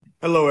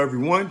Hello,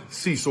 everyone.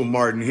 Cecil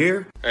Martin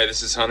here. Hey,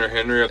 this is Hunter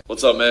Henry.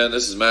 What's up, man?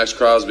 This is Max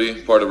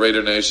Crosby, part of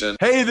Raider Nation.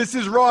 Hey, this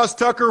is Ross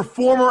Tucker,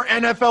 former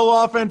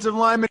NFL offensive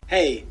lineman.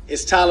 Hey,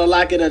 it's Tyler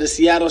Lockett of the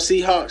Seattle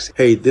Seahawks.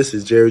 Hey, this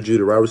is Jerry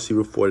Judy, wide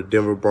receiver for the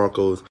Denver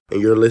Broncos,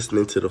 and you're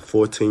listening to the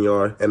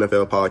 14-Yard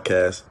NFL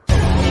Podcast.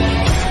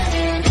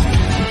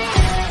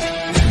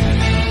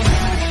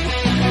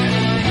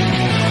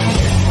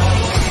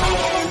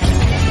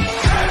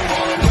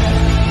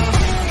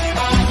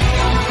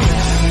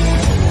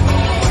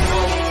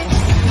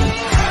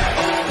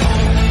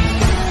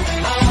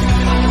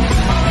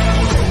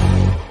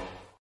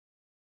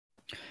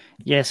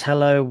 Yes,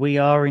 hello. We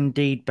are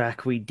indeed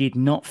back. We did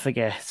not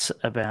forget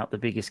about the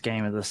biggest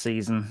game of the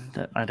season.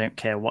 I don't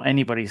care what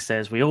anybody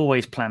says. We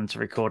always plan to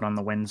record on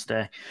the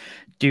Wednesday.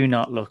 Do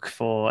not look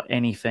for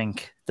anything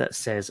that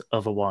says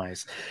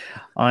otherwise.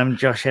 I'm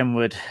Josh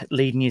Henwood,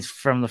 leading you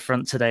from the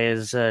front today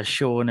as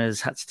Sean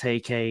has had to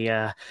take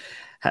a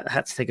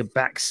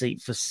back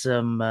seat for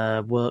some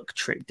work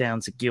trip down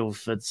to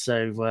Guildford.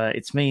 So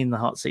it's me in the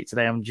hot seat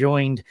today. I'm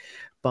joined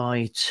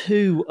by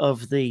two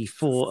of the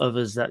four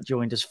others that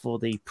joined us for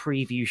the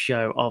preview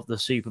show of the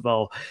Super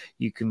Bowl.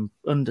 You can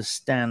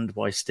understand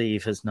why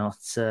Steve has not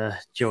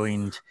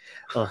joined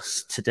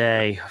us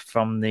today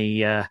from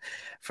the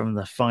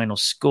final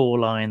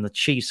scoreline. The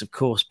Chiefs, of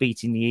course,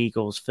 beating the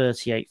Eagles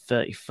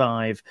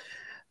 38-35.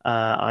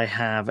 I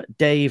have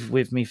Dave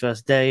with me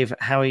first. Dave,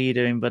 how are you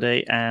doing,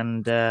 buddy?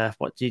 And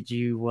what did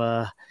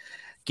you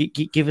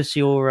give us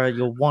your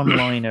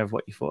one-liner of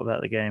what you thought about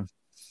the game?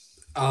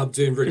 I'm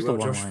doing really well,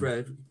 Josh.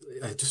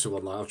 Just a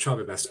one line. I'll try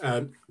my best.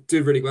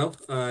 Doing really well.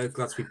 Glad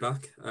to be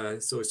back.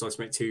 It's always nice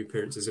to make two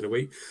appearances in a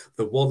week.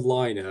 The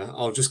one-liner,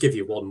 I'll just give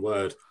you one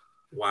word.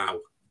 Wow.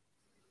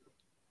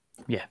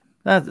 Yeah,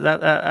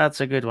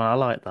 that's a good one. I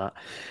like that.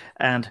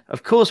 And,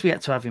 of course, we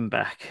had to have him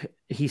back.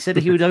 He said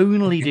he would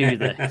only do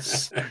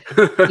this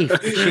if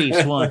the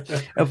Chiefs won,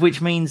 of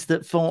which means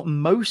that for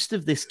most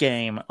of this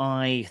game,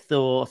 I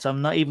thought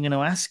I'm not even going to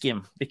ask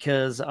him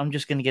because I'm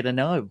just going to get a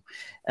no.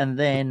 And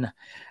then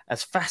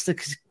as fast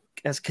as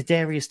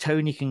Kadarius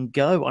Toney can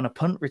go on a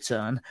punt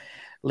return,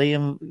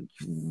 Liam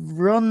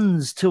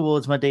runs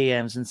towards my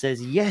DMs and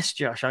says, yes,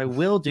 Josh, I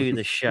will do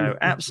this show.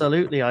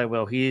 Absolutely, I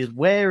will. He is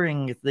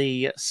wearing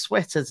the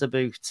sweater to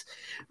boot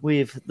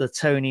with the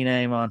Toney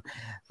name on.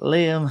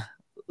 Liam,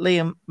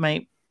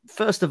 mate,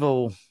 first of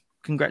all,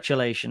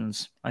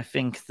 congratulations. I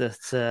think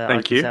that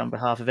I can say on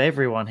behalf of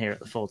everyone here at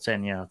the Full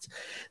 10 Yards.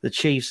 The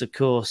Chiefs, of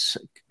course,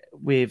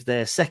 with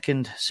their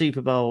second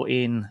Super Bowl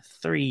in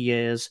 3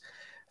 years.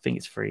 I think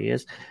it's 3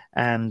 years.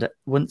 And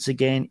once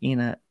again,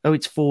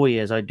 it's 4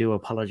 years. I do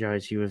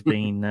apologize. You have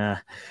been,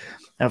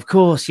 of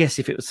course, yes,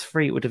 if it was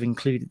 3, it would have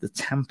included the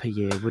Tampa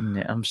year, wouldn't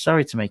it? I'm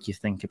sorry to make you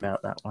think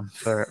about that one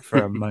for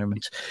a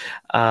moment.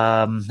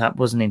 That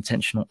wasn't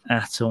intentional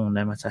at all,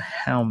 no matter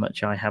how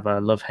much I have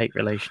a love-hate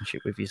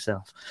relationship with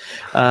yourself.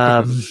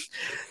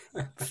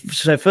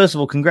 So first of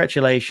all,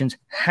 congratulations.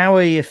 How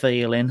are you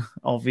feeling,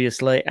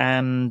 obviously?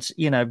 And,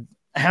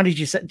 how did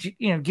you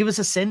give us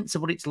a sense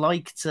of what it's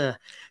like to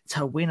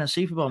win a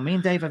Super Bowl? Me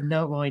and Dave have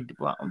no idea.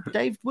 Well,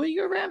 Dave, were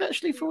you around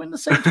actually for when the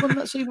Saints won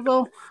that Super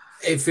Bowl?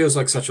 It feels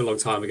like such a long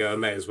time ago. I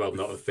may as well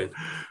not have been.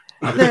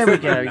 There we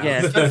go.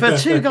 Yeah, for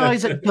two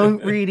guys that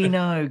don't really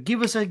know,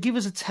 give us a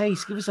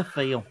taste, give us a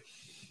feel.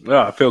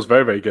 Yeah, it feels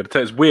very, very good.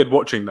 It's weird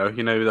watching though.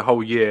 The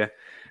whole year,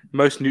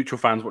 most neutral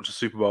fans watch a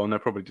Super Bowl and they're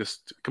probably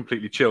just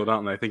completely chilled,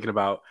 aren't they? Thinking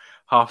about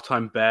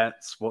halftime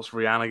bets, what's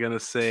Rihanna going to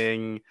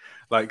sing,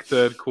 like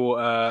third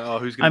quarter,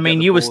 who's going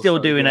to you were still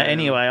doing it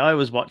anyway. I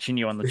was watching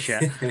you on the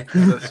chat.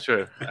 That's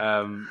true.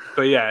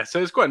 But yeah,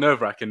 so it's quite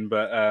nerve-wracking,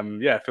 but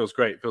it feels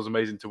great. It feels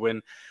amazing to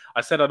win.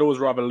 I said I'd always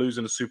rather lose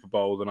in a Super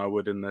Bowl than I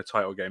would in the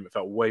title game. It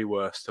felt way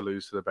worse to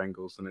lose to the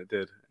Bengals than it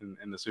did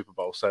in the Super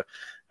Bowl. So,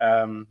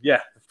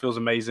 it feels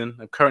amazing.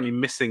 I'm currently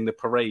missing the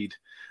parade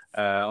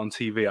on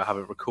TV. I have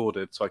it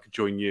recorded so I could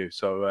join you.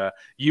 So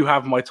you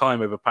have my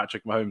time over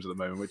Patrick Mahomes at the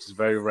moment, which is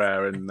very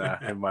rare in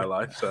my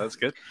life. So that's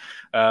good.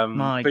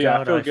 My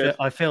God,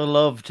 I feel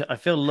loved. I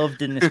feel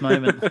loved in this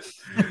moment.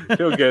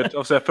 Feel good.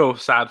 Also, I feel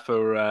sad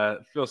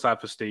for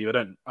Steve.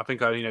 I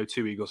think I only know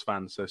 2 Eagles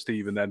fans. So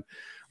Steve and then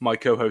my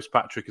co-host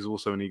Patrick is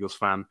also an Eagles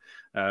fan.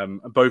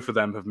 Both of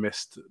them have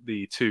missed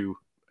the 2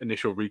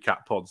 initial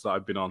recap pods that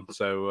I've been on.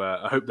 So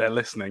I hope they're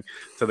listening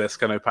to this.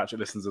 I know Patrick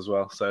listens as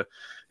well. So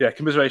yeah,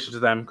 commiseration to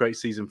them. Great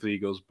season for the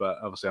Eagles, but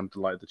obviously I'm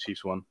delighted the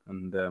Chiefs won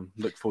and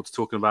look forward to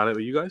talking about it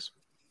with you guys.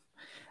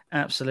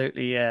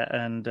 Absolutely, yeah.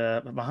 And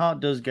my heart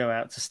does go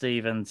out to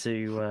Steve and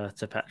to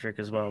Patrick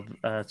as well.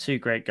 2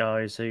 great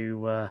guys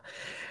who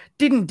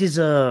didn't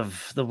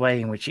deserve the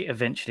way in which it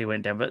eventually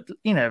went down. But,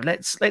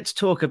 let's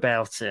talk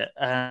about it.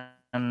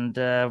 And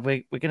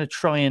we're going to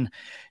try and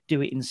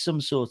do it in some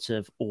sort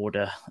of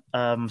order.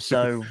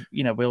 So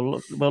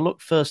we'll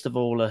look first of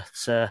all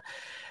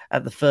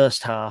at the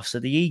first half. So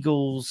the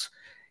Eagles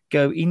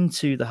go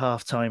into the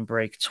halftime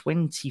break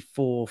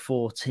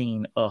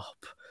 24-14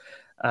 up.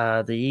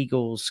 The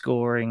Eagles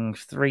scoring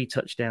 3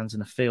 touchdowns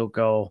and a field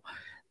goal.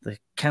 the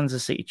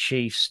Kansas City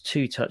Chiefs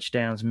 2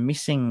 touchdowns,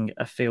 missing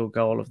a field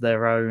goal of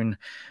their own.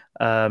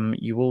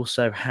 You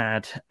also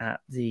had,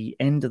 at the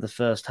end of the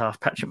first half,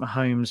 Patrick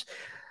Mahomes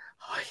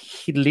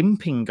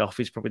limping off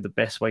is probably the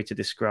best way to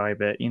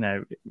describe it.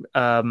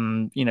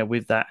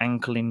 With that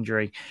ankle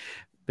injury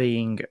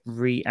being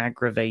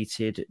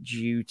re-aggravated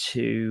due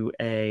to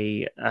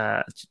a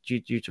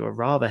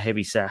rather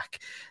heavy sack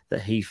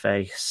that he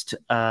faced.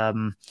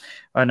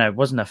 It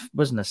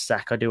wasn't a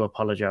sack. I do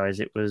apologize.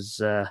 It was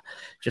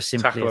just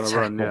simply a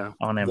tackle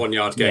on him. 1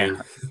 yard gain.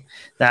 Yeah,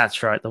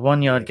 that's right. The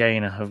 1 yard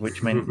gainer, of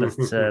which meant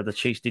that the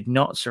Chiefs did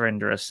not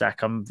surrender a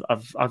sack.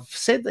 I've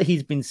said that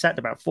he's been sacked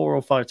about 4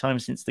 or 5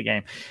 times since the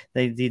game.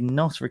 They did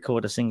not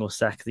record a single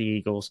sack, the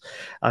Eagles.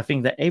 I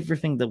think that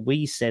everything that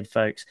we said,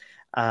 folks,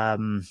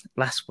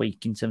 last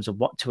week in terms of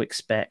what to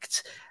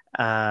expect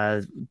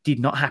did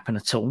not happen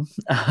at all.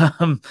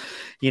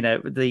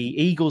 The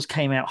Eagles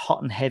came out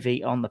hot and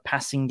heavy on the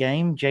passing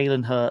game.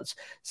 Jalen Hurts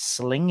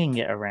slinging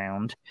it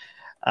around.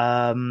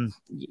 I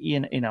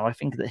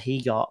think that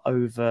he got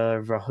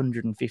over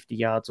 150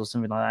 yards or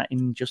something like that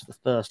in just the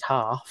first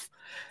half.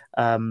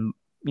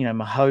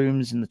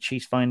 Mahomes and the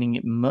Chiefs finding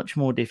it much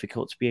more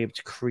difficult to be able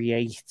to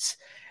create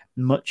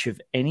much of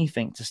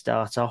anything to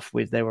start off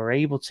with. They were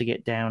able to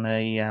get down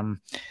in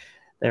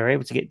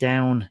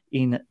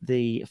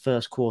the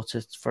first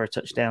quarter for a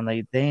touchdown.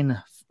 They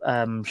then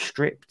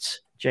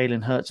stripped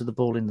Jalen Hurts of the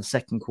ball in the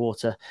second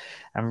quarter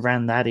and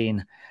ran that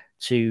in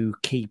to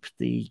keep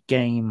the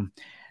game.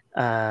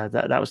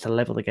 That was to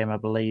level the game, I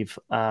believe,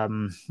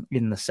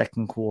 in the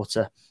second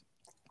quarter.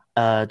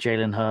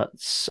 Jalen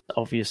Hurts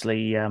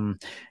obviously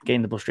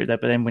getting the ball straight there,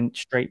 but then went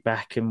straight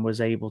back and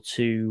was able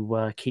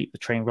to keep the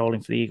train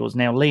rolling for the Eagles.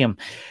 Now, Liam,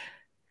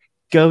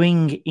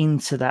 going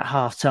into that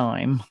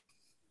halftime,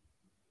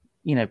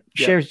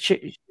 share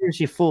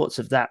your thoughts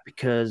of that,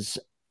 because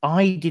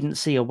I didn't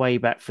see a way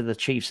back for the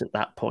Chiefs at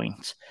that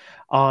point.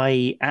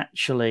 I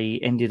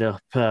actually ended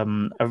up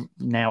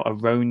now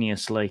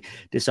erroneously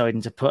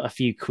deciding to put a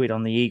few quid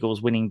on the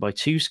Eagles winning by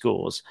 2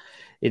 scores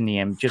in the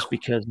end, just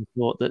because I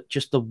thought that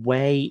just the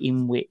way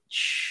in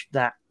which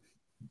that,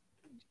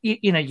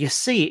 you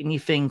see it and you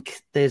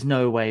think there's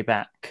no way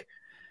back.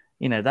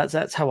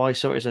 That's how I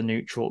saw it as a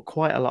neutral.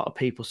 Quite a lot of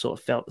people sort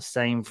of felt the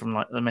same from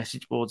like the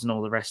message boards and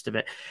all the rest of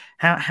it.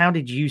 How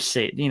did you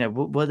see it?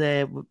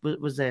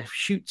 Was there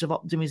shoots of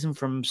optimism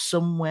from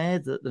somewhere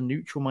that the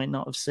neutral might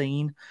not have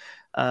seen?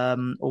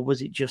 Or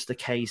was it just a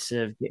case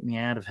of get me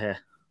out of here?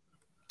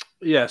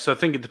 Yeah, so I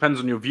think it depends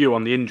on your view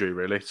on the injury,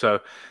 really. So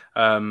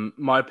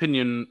my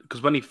opinion,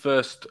 because when he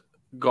first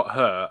got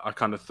hurt, I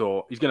kind of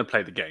thought he's going to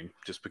play the game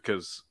just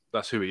because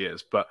that's who he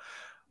is. But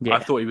I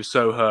thought he was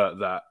so hurt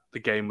that the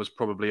game was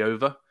probably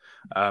over.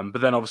 But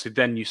then obviously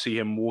you see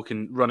him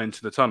run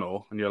into the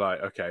tunnel and you're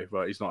like, okay,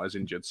 right, he's not as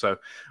injured. So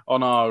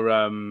on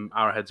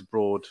our Heads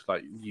Abroad,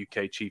 like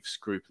UK Chiefs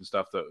group and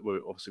stuff that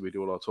we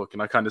do all our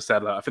talking, I kind of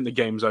said, I think the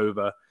game's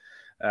over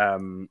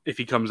if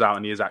he comes out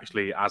and he is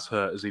actually as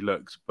hurt as he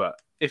looked.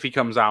 But if he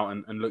comes out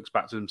and looks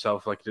back to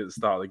himself like he did at the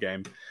start of the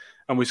game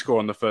and we score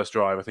on the first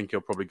drive, I think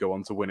he'll probably go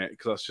on to win it,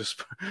 because that's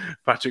just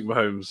Patrick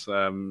Mahomes.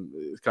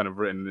 It's kind of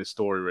written in his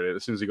story, really.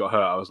 As soon as he got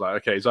hurt, I was like,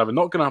 okay, he's either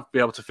not going to be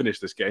able to finish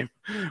this game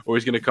or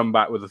he's going to come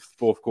back with a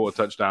fourth quarter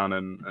touchdown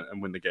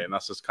and win the game.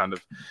 That's just kind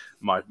of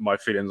my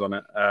feelings on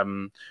it.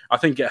 I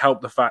think it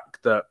helped the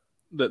fact that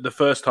the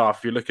first half,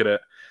 if you look at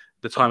it,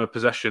 the time of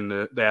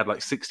possession, they had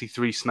like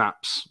 63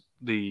 snaps,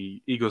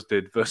 the Eagles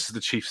did, versus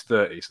the Chiefs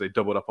 30. So they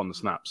doubled up on the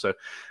snaps. So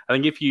I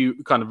think if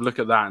you kind of look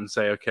at that and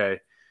say, okay,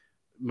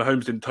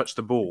 Mahomes didn't touch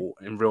the ball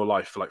in real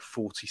life for like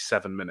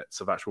 47 minutes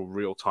of actual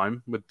real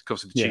time.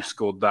 Obviously, the Chiefs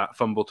scored that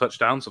fumble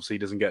touchdown, so obviously he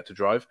doesn't get to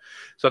drive.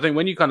 So I think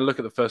when you kind of look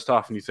at the first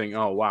half and you think,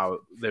 oh, wow,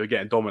 they were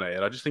getting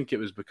dominated, I just think it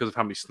was because of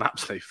how many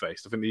snaps they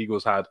faced. I think the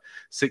Eagles had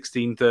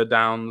 16 third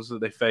downs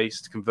that they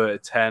faced,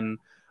 converted 10.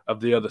 Of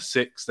the other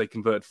 6, they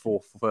converted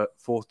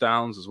fourth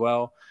downs as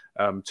well.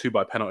 2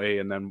 by penalty,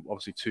 and then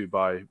obviously 2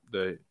 by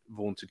the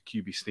vaunted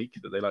QB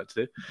sneak that they like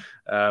to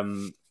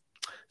do.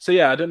 So,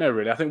 yeah, I don't know,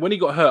 really. I think when he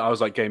got hurt, I was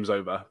like, game's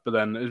over. But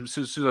then as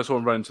soon as I saw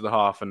him run into the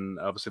half, and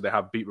obviously they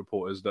have beat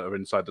reporters that are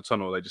inside the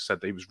tunnel, they just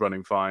said that he was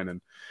running fine. And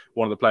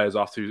one of the players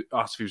asked if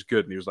he was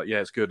good, and he was like,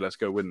 yeah, it's good, let's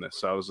go win this.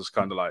 So I was just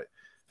kind of like,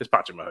 it's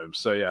Patrick Mahomes.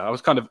 So, yeah, I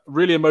was kind of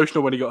really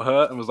emotional when he got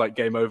hurt and was like,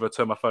 game over,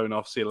 turn my phone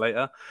off, see you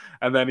later.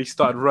 And then he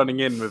started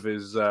running in with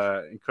his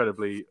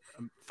incredibly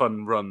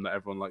fun run that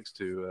everyone likes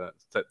to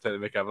take the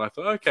mick out of. And I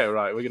thought, okay,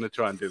 right, we're going to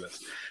try and do this.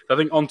 So I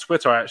think on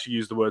Twitter, I actually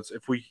used the words,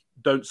 if we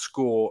don't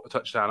score a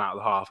touchdown out of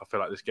the half, I feel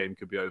like this game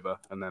could be over.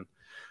 And then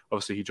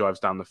obviously he drives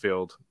down the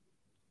field,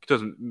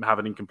 doesn't have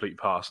an incomplete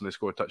pass, and they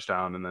score a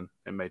touchdown, and then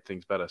it made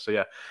things better. So,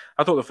 yeah,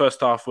 I thought the first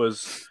half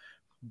was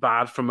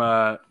bad from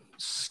a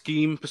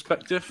scheme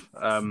perspective.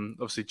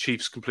 Obviously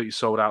Chiefs completely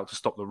sold out to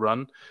stop the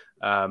run,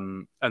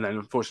 and then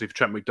unfortunately for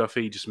Trent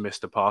McDuffie, he just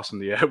missed a pass in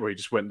the air where he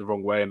just went the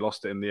wrong way and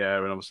lost it in the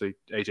air, and obviously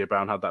AJ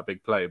Brown had that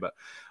big play. But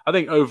I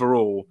think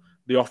overall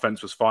the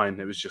offense was fine.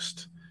 It was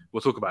just,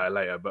 we'll talk about it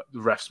later, but the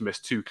refs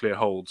missed 2 clear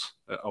holds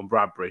on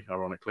Bradbury,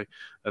 ironically,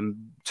 and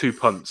 2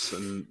 punts,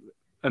 and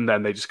and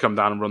then they just come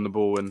down and run the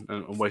ball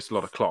and waste a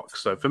lot of clock.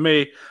 So for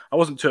me, I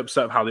wasn't too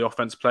upset with how the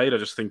offense played. I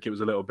just think it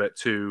was a little bit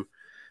too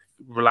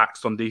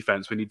relaxed on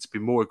defense. We need to be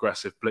more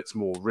aggressive, blitz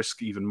more,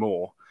 risk even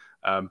more.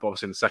 But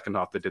obviously in the second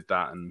half they did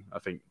that, and I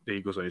think the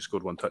Eagles only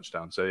scored 1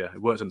 touchdown. So yeah,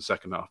 it worked in the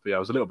second half. But yeah, I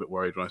was a little bit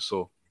worried when I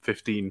saw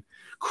 15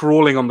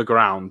 crawling on the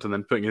ground and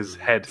then putting his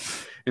head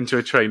into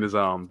a trainer's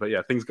arm. But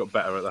yeah, things got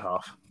better at the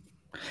half.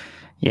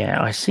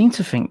 Yeah, I seem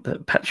to think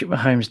that Patrick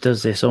Mahomes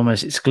does this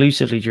almost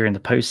exclusively during the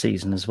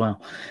postseason as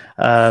well.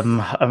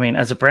 I mean,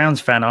 as a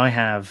Browns fan, I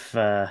have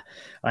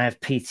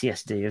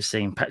PTSD of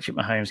seeing Patrick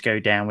Mahomes go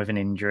down with an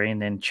injury and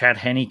then Chad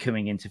Henne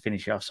coming in to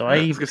finish off. So I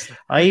even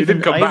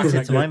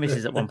said to my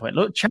missus at one point,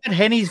 look, Chad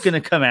Henne's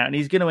going to come out and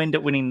he's going to end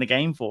up winning the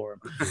game for him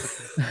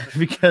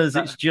because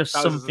it's just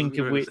something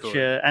of which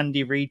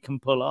Andy Reid can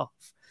pull off.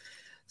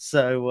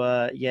 So,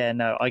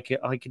 I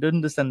could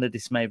understand the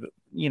dismay, but,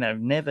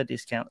 never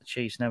discount the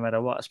Chiefs no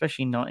matter what,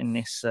 especially not in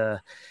this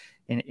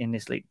in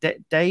this league.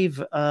 Dave,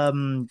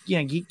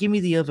 give me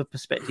the other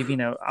perspective.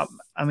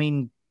 I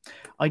mean,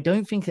 I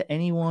don't think that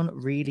anyone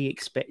really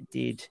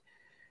expected,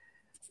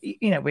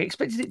 we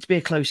expected it to be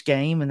a close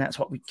game, and that's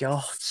what we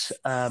got.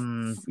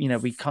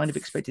 We kind of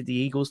expected the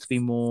Eagles to be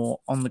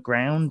more on the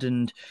ground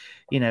and,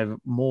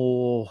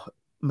 more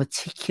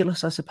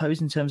meticulous, I suppose,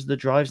 in terms of the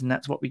drives, and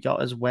that's what we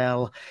got as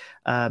well.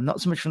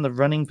 Not so much from the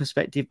running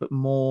perspective, but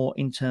more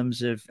in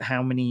terms of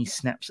how many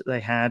snaps that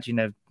they had,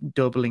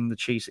 doubling the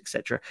Chiefs,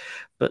 etc.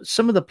 But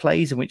some of the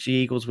plays in which the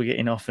Eagles were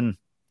getting off and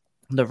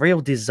the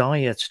real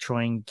desire to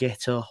try and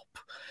get up,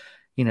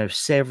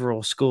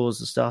 several scores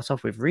to start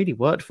off with really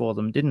worked for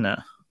them, didn't it?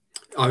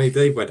 I mean,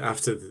 they went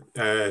after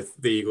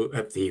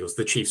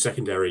the Chiefs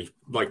secondary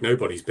like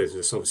nobody's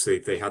business. Obviously,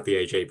 they had the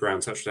A.J. Brown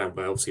touchdown,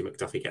 but obviously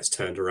McDuffie gets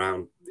turned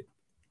around.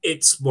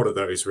 It's one of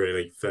those,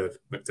 really, for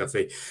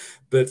McDuffie.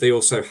 But they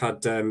also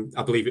had,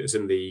 I believe it was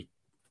in the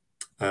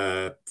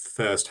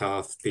first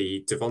half,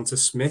 the Devonta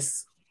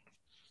Smith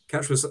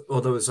catch was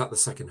that the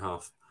second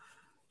half?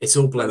 It's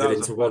all blended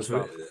into one.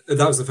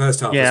 That was the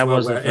first half. Yeah, as well,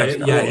 was the first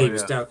half. He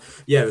was down.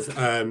 Yeah,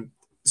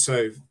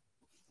 so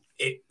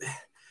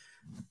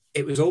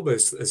it was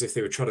almost as if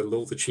they were trying to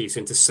lull the Chiefs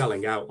into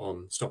selling out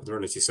on stopping the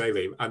run, as you say,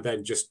 Liam, and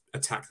then just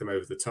attack them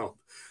over the top,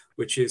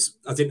 which is,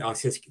 I didn't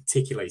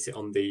articulate it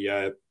on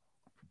the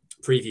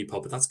preview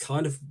pod, but that's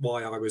kind of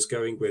why I was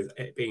going with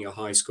it being a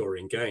high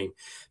scoring game,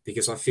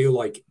 because I feel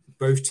like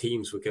both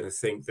teams were going to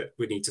think that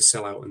we need to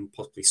sell out and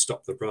possibly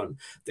stop the run,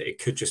 that it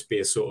could just be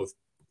a sort of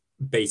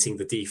baiting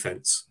the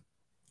defense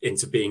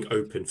into being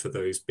open for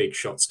those big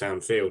shots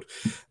downfield.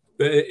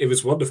 But it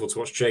was wonderful to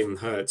watch Jalen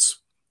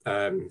Hurts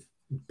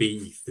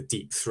be the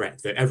deep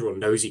threat that everyone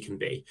knows he can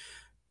be.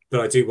 But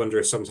I do wonder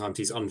if sometimes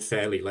he's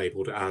unfairly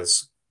labelled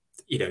as,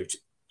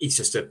 he's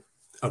just a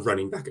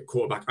running back at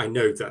quarterback. I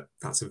know that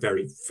that's a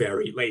very,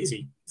 very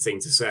lazy thing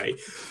to say,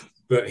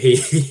 but he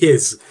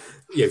is,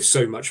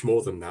 so much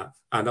more than that.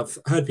 And I've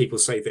heard people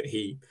say that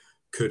he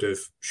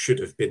should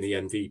have been the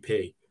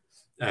MVP,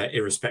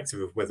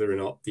 irrespective of whether or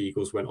not the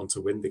Eagles went on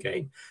to win the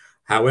game.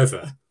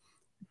 However,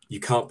 you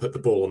can't put the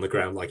ball on the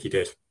ground like he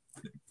did.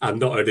 And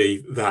not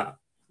only that,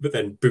 but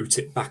then boot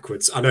it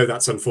backwards. I know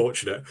that's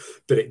unfortunate,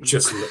 but it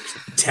just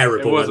looked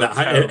terrible.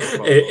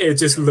 It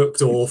just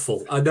looked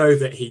awful. I know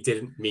that he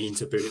didn't mean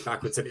to boot it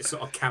backwards, and it's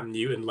sort of Cam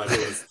Newton level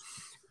of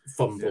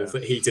fumble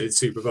that he did in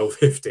Super Bowl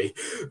 50.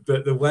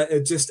 But the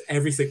way, just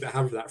everything that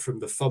happened with that, from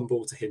the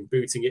fumble to him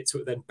booting it to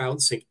it then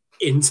bouncing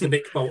into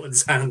Nick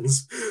Bolton's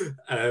hands,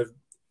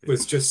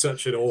 was just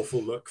such an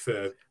awful look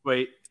for.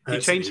 Wait. He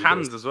changed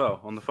hands as well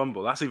on the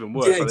fumble. That's even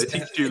worse. Yeah, they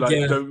teach you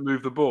don't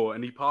move the ball,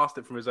 and he passed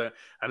it from his own.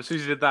 And as soon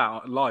as he did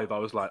that live, I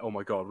was like, "Oh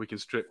my god, we can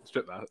strip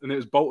that!" And it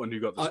was Bolton who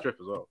got the strip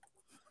as well.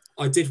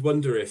 I did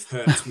wonder if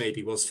Hurts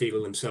maybe was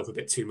feeling himself a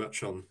bit too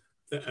much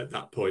at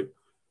that point.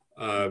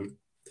 But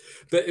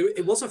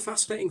it was a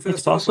fascinating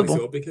first half, I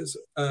thought, because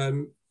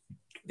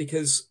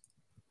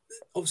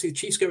obviously the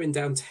Chiefs going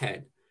down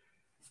 10.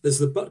 There's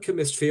the Butker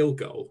missed field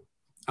goal.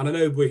 And I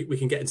know we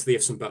can get into the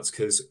ifs and buts,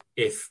 because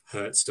if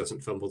Hurts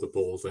doesn't fumble the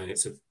ball, then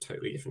it's a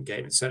totally different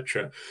game,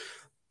 etc.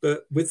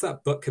 But with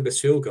that Butker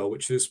missed field goal,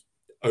 which was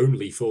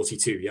only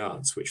 42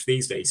 yards, which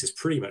these days is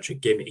pretty much a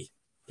gimme,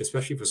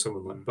 especially for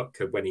someone like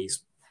Butker when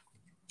he's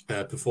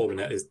performing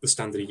at the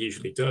standard he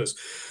usually does,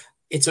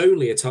 it's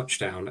only a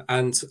touchdown.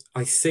 And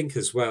I think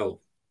as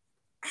well,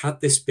 had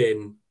this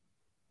been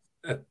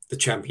the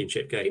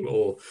championship game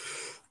or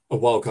a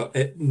wild card,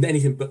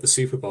 anything but the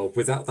Super Bowl,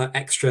 without that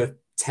extra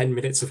 10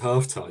 minutes of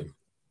halftime,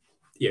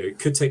 it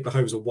could take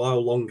Mahomes a while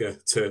longer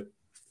to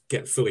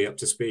get fully up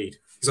to speed.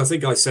 Because I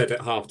think I said at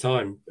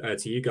halftime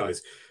to you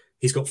guys,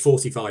 he's got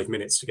 45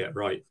 minutes to get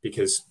right,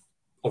 because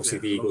obviously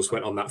the Eagles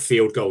went on that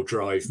field goal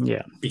drive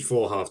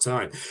before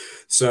halftime.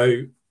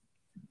 So,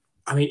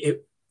 I mean,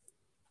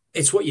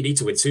 it's what you need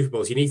to win Super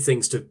Bowls. You need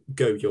things to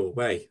go your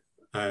way.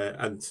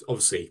 And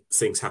obviously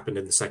things happened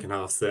in the second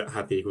half that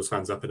had the Eagles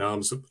fans up in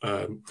arms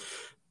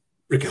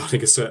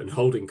regarding a certain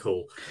holding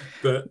call.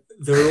 But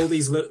there are all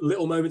these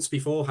little moments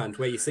beforehand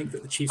where you think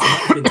that the Chiefs might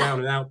have been down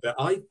and out. But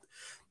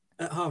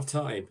at half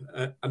time,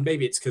 and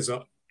maybe it's because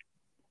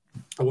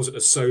I wasn't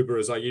as sober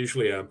as I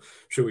usually am,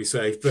 shall we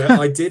say. But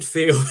I did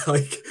feel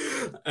like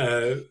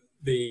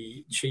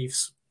the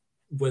Chiefs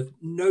were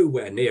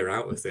nowhere near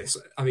out of this.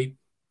 I mean,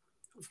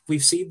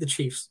 we've seen the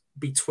Chiefs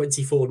be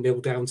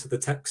 24-0 down to the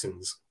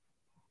Texans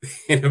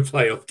in a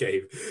playoff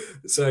game.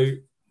 So,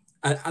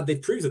 and they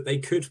proved that they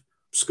could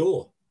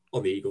score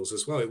on the Eagles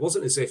as well. It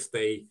wasn't as if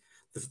the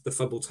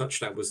fumble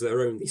touchdown was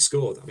their only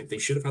score. I mean, they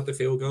should have had the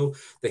field goal.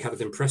 They had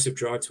an impressive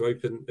drive to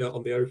open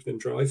on the opening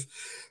drive.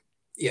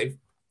 You know,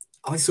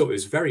 I thought it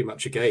was very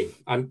much a game,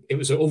 and it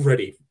was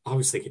already. I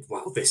was thinking,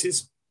 wow, this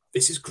is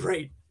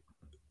great.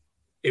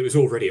 It was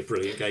already a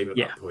brilliant game at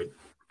that point.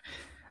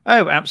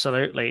 Oh,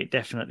 absolutely. It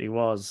definitely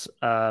was.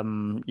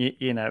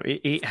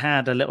 It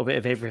had a little bit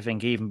of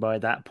everything even by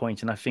that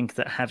point. And I think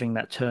that having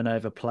that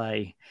turnover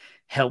play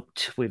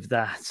helped with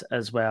that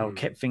as well,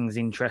 kept things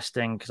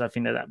interesting, because I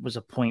think that was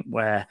a point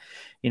where,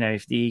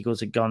 if the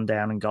Eagles had gone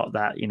down and got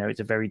that, it's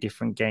a very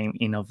different game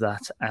in of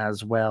that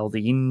as well.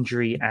 The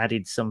injury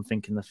added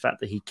something in the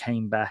fact that he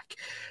came back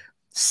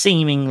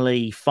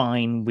seemingly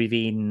fine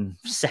within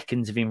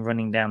seconds of him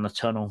running down the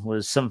tunnel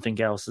was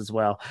something else as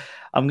well.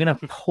 I'm going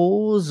to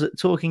pause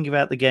talking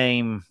about the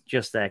game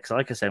just there, because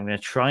like I said, I'm going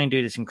to try and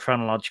do this in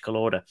chronological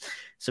order.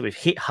 So we've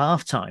hit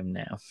halftime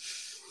now.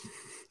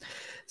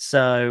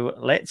 So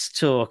let's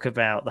talk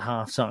about the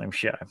halftime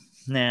show.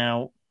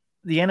 Now,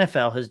 the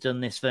NFL has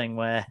done this thing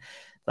where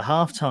the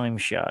halftime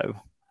show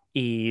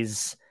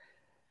is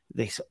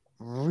this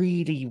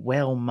really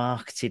well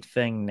marketed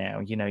thing now.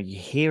 You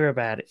hear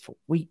about it for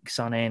weeks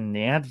on end.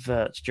 The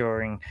adverts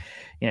during,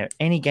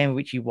 any game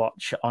which you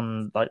watch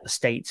on like the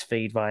States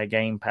feed via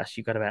Game Pass,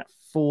 you've got about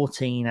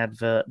 14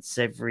 adverts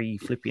every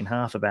flipping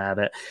half about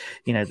it.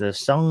 The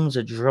songs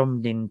are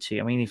drummed into.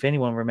 I mean, if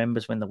anyone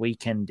remembers when The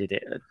Weeknd did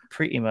it,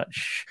 pretty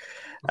much,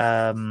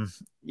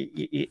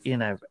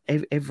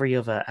 every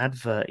other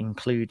advert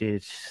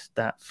included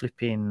that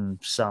flipping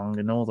song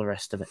and all the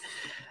rest of it.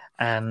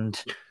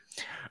 And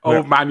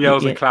Old man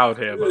yells at cloud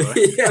here, by the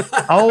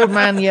way. Old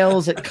man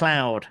yells at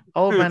cloud.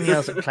 Old man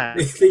yells at cloud.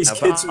 These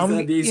kids with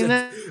their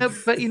music.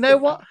 But you know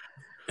what?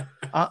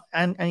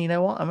 And you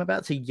know what? I'm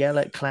about to yell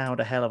at cloud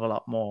a hell of a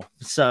lot more.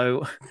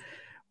 So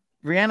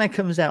Rihanna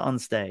comes out on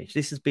stage.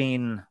 This has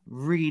been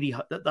really...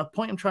 The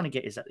point I'm trying to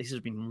get is that this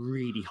has been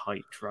really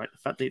hyped, right? The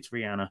fact that it's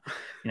Rihanna.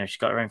 She's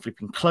got her own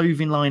flipping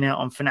clothing line out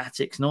on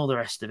Fanatics and all the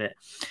rest of it.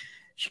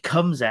 She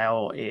comes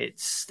out,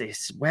 it's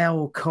this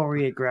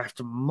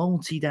well-choreographed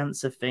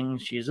multi-dancer thing.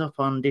 She's up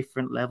on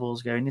different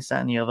levels, going this,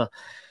 that, and the other.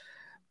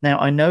 Now,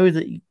 I know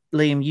that,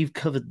 Liam, you've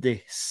covered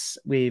this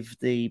with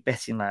the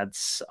betting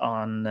lads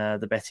on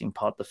the betting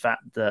pod, the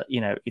fact that,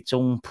 it's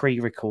all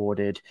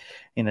pre-recorded,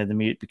 the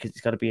mute, because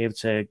it's got to be able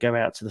to go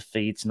out to the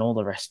feeds and all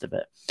the rest of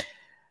it.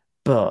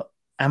 But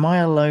am I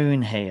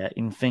alone here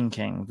in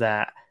thinking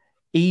that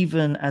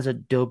even as a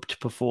dubbed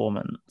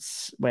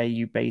performance where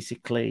you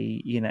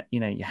basically, you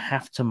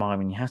have to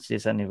mime and you have to do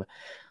this and the other,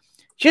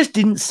 just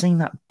didn't seem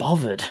that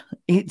bothered.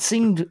 It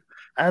seemed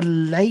a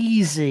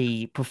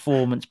lazy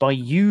performance by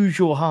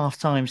usual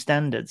halftime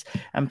standards,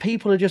 and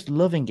people are just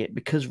loving it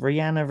because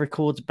Rihanna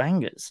records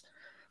bangers.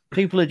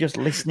 People are just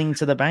listening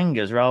to the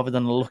bangers rather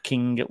than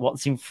looking at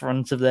what's in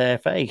front of their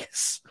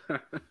face.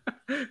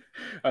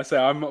 I say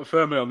I'm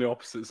firmly on the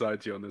opposite side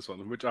to you on this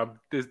one,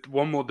 there's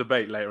one more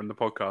debate later in the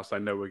podcast I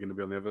know we're going to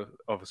be on the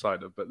other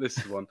side of, but this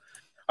is one.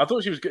 I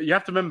thought she was good. You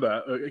have to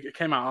remember, it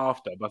came out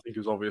after, but I think it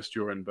was obvious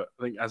during, but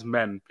I think as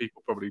men,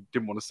 people probably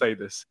didn't want to say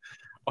this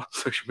on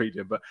social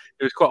media, but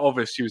it was quite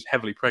obvious she was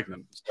heavily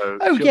pregnant. So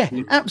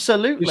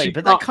absolutely.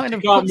 But that kind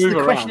of puts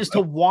the question as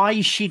to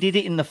why she did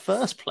it in the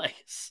first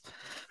place.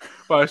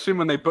 Well, I assume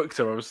when they booked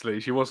her, obviously,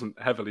 she wasn't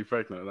heavily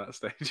pregnant at that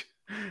stage.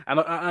 And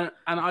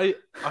I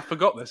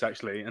forgot this,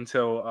 actually,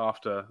 until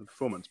after the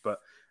performance. But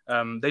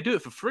they do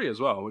it for free as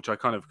well, which I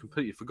kind of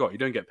completely forgot. You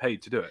don't get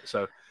paid to do it.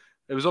 So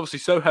it was obviously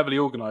so heavily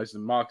organised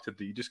and marketed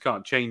that you just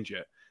can't change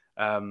it.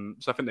 So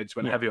I think they just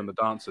went heavy on the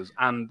dancers.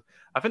 And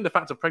I think the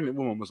fact a pregnant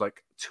woman was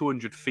like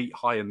 200 feet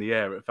high in the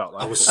air, it felt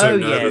like. I was so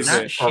nervous.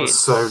 I was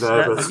so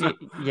nervous.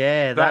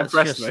 That's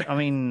just... Me. I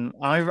mean,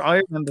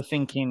 I remember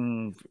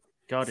thinking...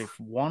 God, if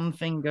one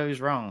thing goes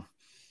wrong.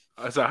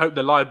 So I hope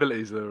the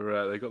liabilities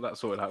are they got that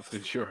sorted out for the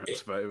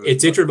insurance. It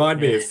did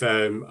remind me of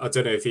I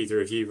don't know if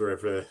either of you were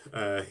ever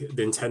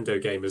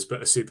Nintendo gamers,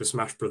 but a Super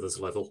Smash Brothers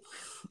level.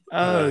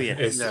 Oh yeah.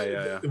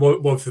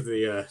 One for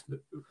the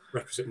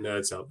requisite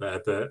nerds out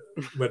there.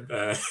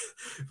 But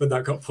when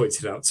that got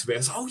pointed out to me, I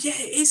was like, oh yeah,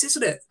 it is,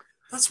 isn't it?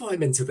 That's why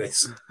I'm into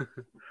this.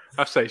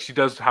 I have to say, she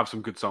does have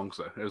some good songs,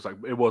 though.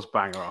 It was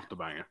banger after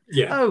banger.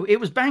 Yeah. Oh, it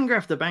was banger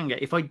after banger.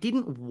 If I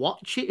didn't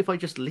watch it, if I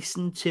just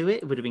listened to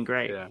it, it would have been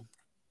great.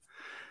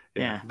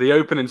 Yeah. The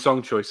opening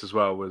song choice as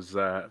well was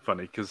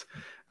funny because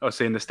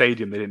obviously in the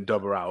stadium they didn't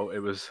dub her out. It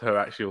was her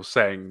actually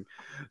saying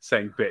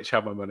 "bitch,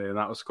 have my money," and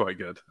that was quite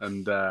good.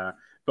 And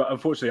but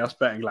unfortunately, us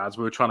betting lads,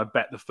 we were trying to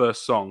bet the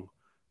first song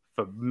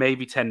for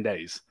maybe 10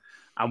 days.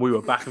 And we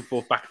were back and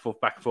forth, back and forth,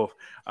 back and forth.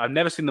 I've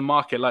never seen the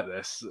market like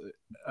this,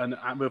 and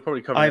we'll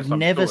probably cover. I've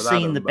never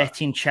seen the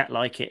betting chat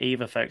like it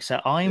either, folks.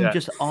 So I'm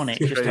just on it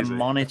just to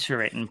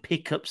monitor it and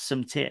pick up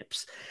some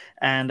tips.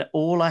 And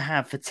all I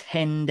have for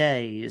 10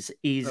 days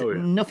is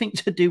nothing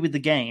to do with the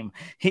game.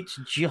 It's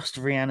just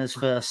Rihanna's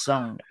first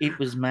song. It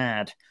was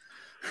mad.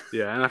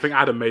 Yeah, and I think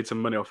Adam made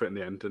some money off it in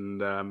the end,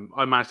 and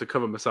I managed to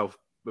cover myself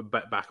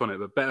bet back on it.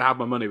 But Better Have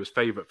My Money was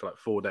favourite for like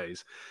 4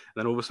 days,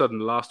 and then all of a sudden,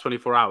 the last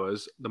 24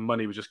 hours, the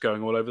money was just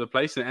going all over the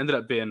place, and it ended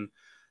up being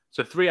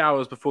 3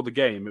 hours before the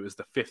game, it was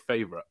the 5th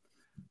favourite,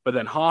 but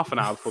then half an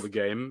hour before the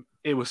game,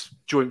 it was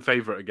joint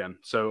favourite again.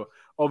 So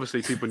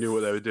obviously, people knew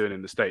what they were doing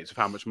in the States of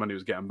how much money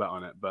was getting bet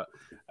on it. But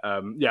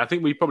I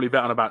think we probably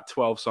bet on about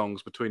 12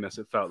 songs between us.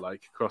 It felt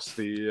like across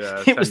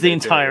the. It was the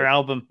entire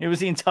album. It was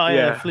the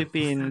entire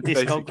flipping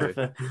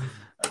discography.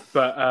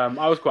 But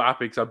I was quite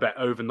happy because I bet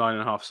over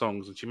 9.5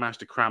 songs, and she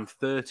managed to cram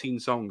 13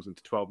 songs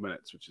into 12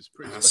 minutes, which is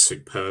pretty. That's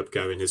superb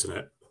going, isn't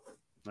it?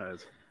 That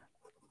is.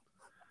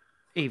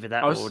 Either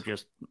that or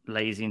just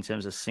lazy in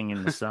terms of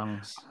singing the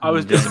songs. I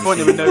was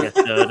disappointed with a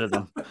third of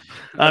them.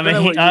 I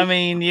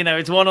mean,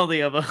 it's one or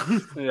the other.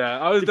 Yeah,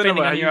 I was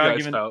depending on your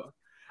argument. Felt.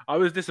 I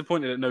was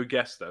disappointed at no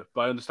guest though,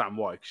 but I understand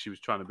why, because she was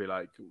trying to be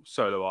like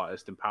solo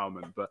artist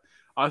empowerment. But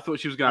I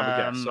thought she was going to have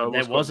a guest. So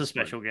there was a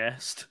special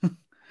guest.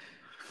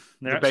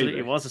 There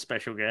absolutely was a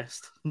special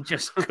guest.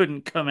 Just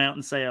couldn't come out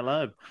and say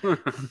hello.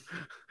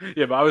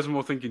 Yeah, but I was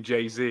more thinking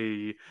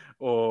Jay-Z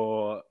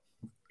or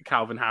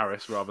Calvin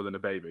Harris rather than a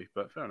baby.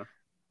 But fair enough.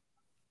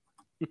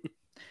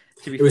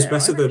 It was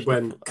better than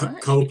when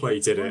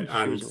Coldplay did it,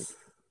 and do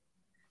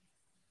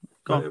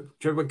you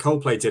remember when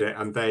Coldplay did it,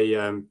 and they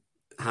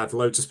had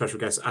loads of special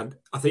guests, and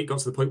I think it got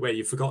to the point where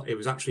you forgot it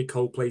was actually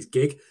Coldplay's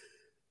gig.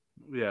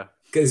 Yeah,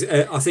 because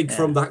I think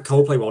from that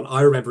Coldplay one,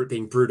 I remember it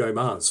being Bruno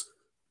Mars.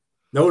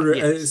 No one.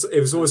 Yes.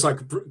 It was almost like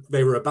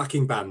they were a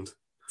backing band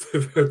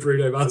for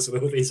Bruno Mars and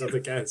all these other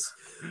guests.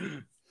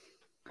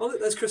 Oh,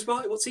 look, there's Chris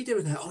Martin. What's he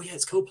doing there? Oh, yeah,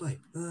 it's Coldplay.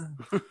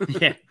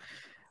 Yeah.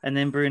 And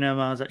then Bruno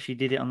Mars actually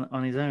did it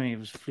on his own. He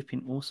was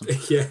flipping awesome.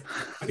 Yeah,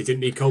 and he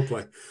didn't need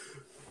Coldplay.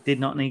 Did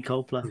not need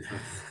Coldplay.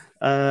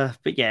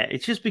 But yeah,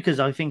 it's just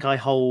because I think I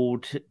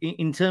hold,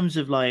 in terms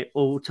of like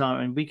all time,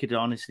 and we could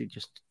honestly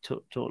just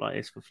talk like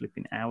this for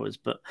flipping hours.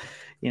 But,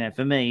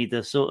 for me,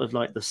 the sort of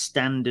like the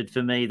standard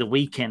for me, the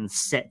Weeknd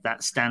set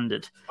that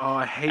standard. Oh,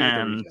 I hate The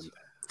Weeknd.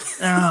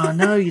 Oh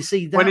no! You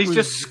see that when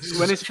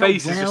his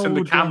face is just in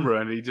the camera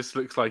and he just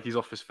looks like he's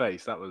off his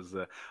face. That was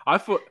I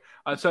thought.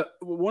 So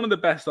one of the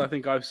best I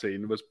think I've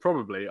seen was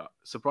probably,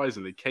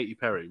 surprisingly, Katy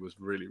Perry was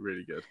really,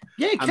 really good.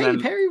 Yeah, Katy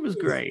Perry was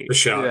great. The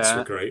Sharks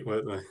were great,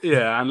 weren't they?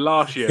 Yeah, and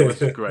last year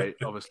was great,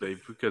 obviously,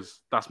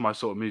 because that's my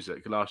sort of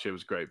music. Last year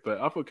was great, but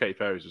I thought Katy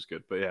Perry's was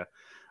good. But yeah,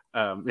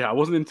 I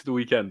wasn't into the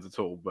Weeknd at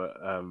all. But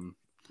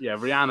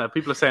Rihanna,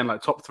 people are saying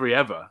like top 3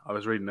 ever. I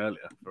was reading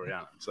earlier for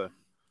Rihanna, so.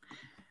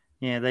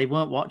 Yeah, they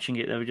weren't watching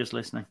it; they were just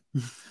listening.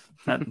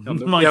 on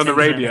the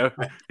radio.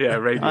 Yeah,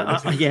 radio.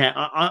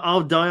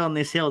 I'll die on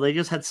this hill. They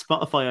just had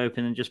Spotify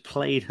open and just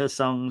played her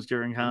songs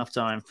during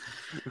halftime.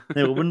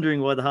 They were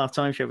wondering why the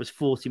halftime show was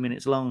 40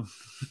 minutes long.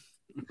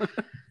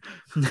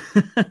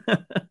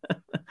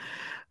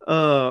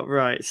 Oh,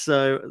 right.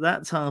 So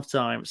that's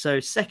halftime. So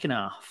second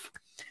half.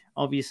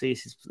 Obviously,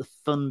 this is the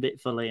fun bit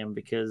for Liam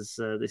because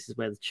this is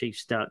where the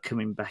Chiefs start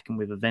coming back and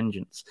with a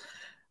vengeance.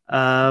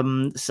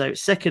 So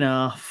second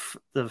half,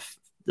 the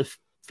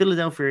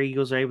Philadelphia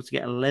Eagles are able to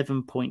get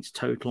 11 points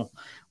total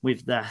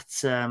with that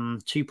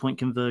 2-point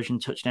conversion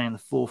touchdown in the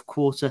fourth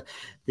quarter.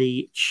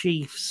 The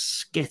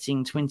Chiefs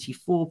getting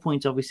 24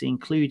 points, obviously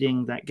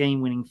including that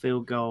game-winning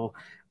field goal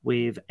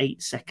with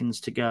 8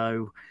 seconds to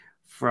go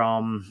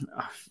from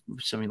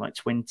something like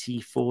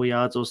 24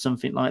 yards or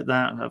something like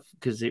that,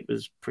 because it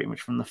was pretty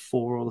much from the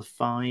 4 or the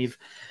 5,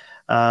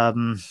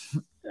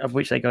 of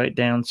which they got it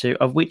down to,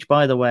 of which,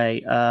 by the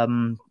way,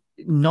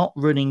 not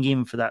running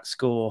in for that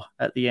score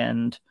at the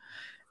end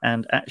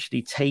and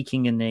actually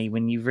taking a knee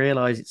when you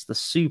realize it's the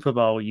Super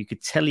Bowl, you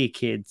could tell your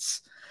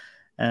kids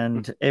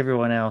and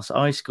everyone else,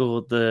 I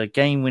scored the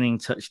game-winning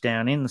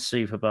touchdown in the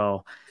Super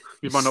Bowl.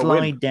 You might not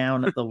slide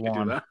down at the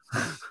one.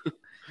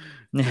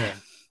 Yeah,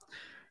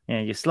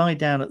 you slide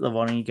down at the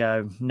one and you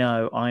go,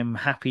 no, I'm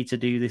happy to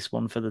do this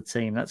one for the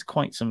team. That's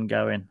quite some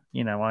going.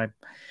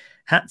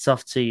 Hats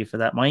off to you for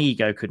that. My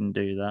ego couldn't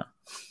do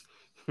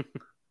that.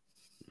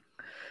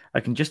 I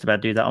can just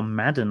about do that on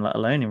Madden, let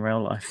alone in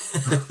real life.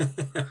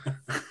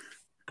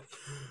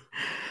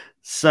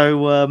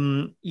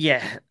 So,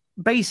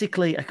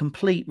 basically a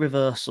complete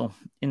reversal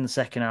in the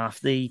second half.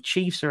 The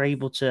Chiefs are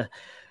able to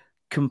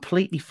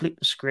completely flip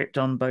the script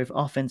on both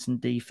offense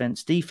and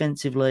defense.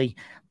 Defensively,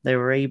 they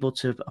were able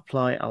to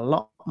apply a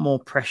lot more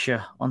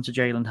pressure onto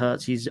Jalen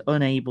Hurts. He's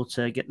unable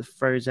to get the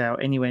throws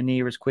out anywhere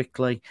near as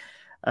quickly.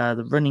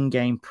 The running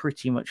game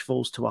pretty much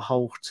falls to a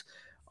halt.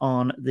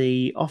 On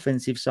the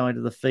offensive side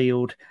of the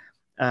field,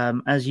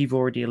 as you've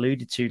already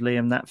alluded to,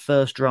 Liam, that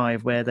first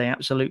drive where they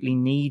absolutely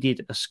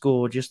needed a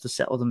score just to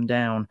settle them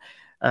down,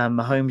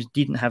 Mahomes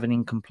didn't have an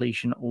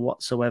incompletion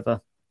whatsoever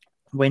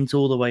went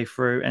all the way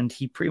through, and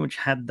he pretty much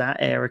had that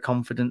air of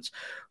confidence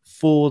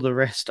for the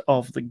rest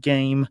of the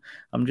game.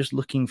 I'm just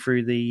looking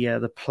through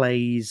the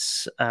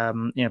plays,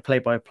 play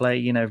by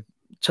play.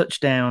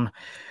 Touchdown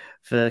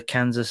for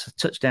Kansas,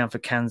 touchdown for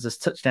Kansas,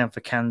 touchdown for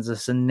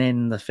Kansas, and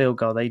then the field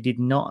goal. They did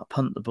not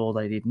punt the ball.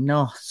 They did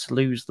not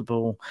lose the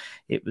ball.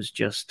 It was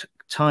just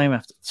time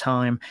after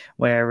time.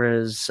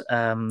 Whereas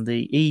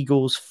the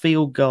Eagles'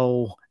 field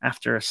goal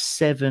after a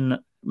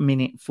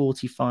 7-minute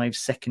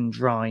 45-second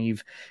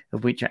drive,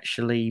 of which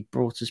actually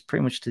brought us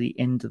pretty much to the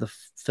end of the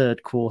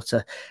third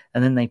quarter,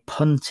 and then they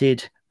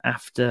punted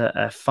after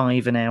a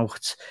 5 and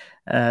out.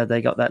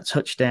 They got that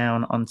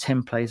touchdown on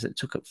 10 plays that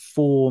took up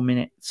 4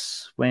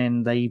 minutes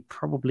when they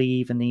probably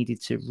even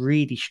needed to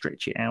really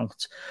stretch it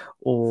out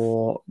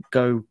or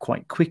go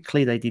quite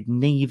quickly. They did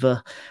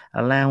neither.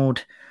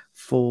 Allowed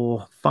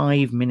for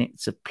 5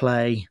 minutes of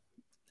play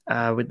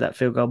with that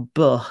field goal.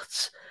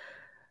 But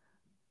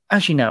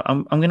actually, no,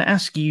 I'm going to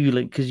ask you,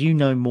 because you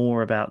know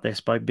more about this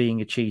by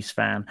being a Chiefs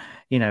fan.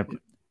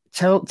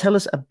 Tell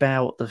us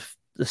about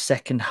the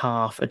second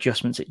half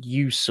adjustments that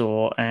you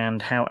saw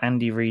and how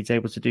Andy Reid's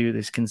able to do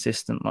this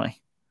consistently.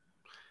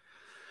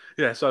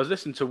 Yeah, so I was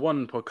listening to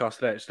one podcast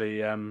today,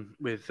 actually,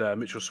 with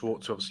Mitchell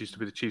Schwartz, who obviously used to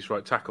be the Chiefs'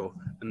 right tackle.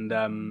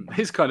 And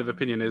his kind of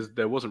opinion is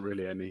there wasn't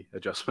really any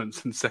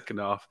adjustments in the second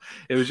half.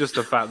 It was just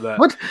the fact that...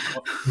 What?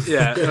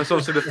 Yeah, that's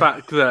obviously the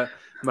fact that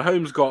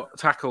Mahomes got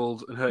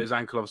tackled and hurt his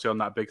ankle, obviously, on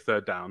that big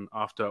third down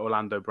after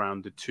Orlando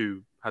Brown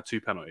had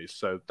two penalties.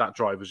 So that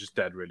drive was just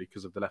dead, really,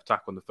 because of the left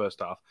tackle in the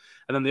first half.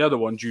 And then the other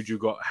one, Juju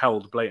got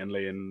held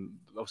blatantly, and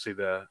obviously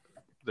the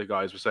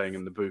guys were saying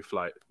in the booth,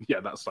 like, yeah,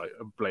 that's like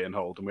a blatant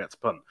hold, and we had to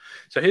punt.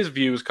 So his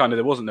view was kind of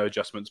there wasn't no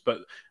adjustments.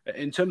 But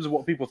in terms of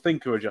what people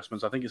think are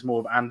adjustments, I think it's more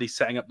of Andy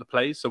setting up the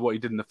plays. So what he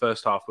did in the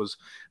first half was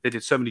they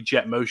did so many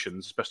jet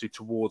motions, especially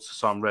towards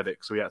Hassan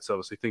Reddick. So he had to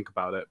obviously think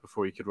about it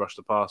before he could rush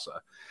the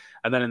passer.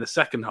 And then in the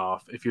second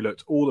half, if you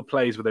looked, all the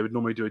plays where they would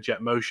normally do a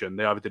jet motion,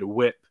 they either did a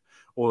whip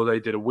or they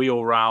did a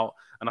wheel route.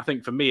 And I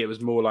think for me, it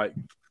was more like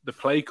the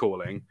play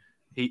calling.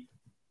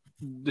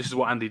 This is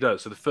what Andy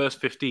does. So the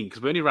first 15,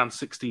 because we only ran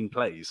 16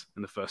 plays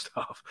in the first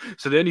half.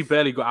 So they only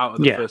barely got out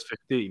of the first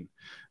 15.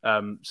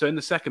 So in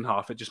the second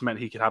half, it just meant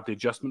he could have the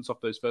adjustments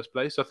off those first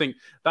plays. So I think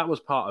that was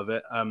part of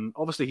it.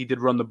 Obviously, he did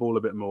run the ball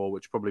a bit more,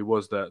 which probably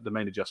was the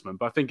main adjustment.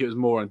 But I think it was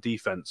more on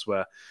defense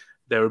where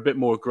they were a bit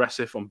more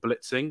aggressive on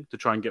blitzing to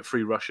try and get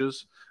free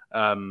rushes,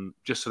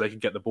 just so they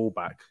could get the ball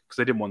back, because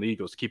they didn't want the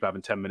Eagles to keep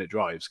having 10-minute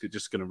drives. It's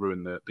just going to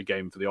ruin the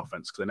game for the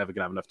offense, because they're never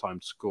going to have enough time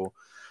to score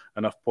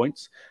enough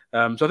points.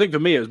 So I think for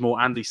me, it was more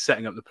Andy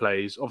setting up the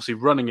plays, obviously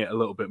running it a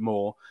little bit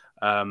more.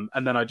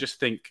 And then I just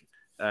think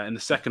in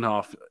the second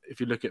half, if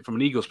you look at it from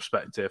an Eagles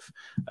perspective,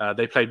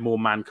 they played more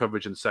man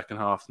coverage in the second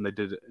half than they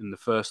did in the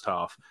first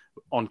half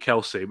on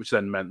Kelsey, which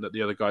then meant that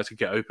the other guys could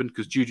get open,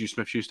 because Juju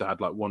Smith-Schuster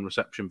had like one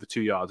reception for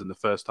 2 yards in the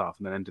first half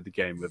and then ended the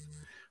game with,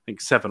 I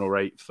think, 7 or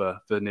 8 for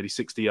nearly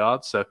 60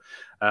 yards. So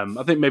I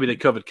think maybe they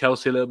covered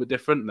Kelsey a little bit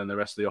different, and then the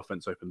rest of the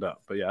offense opened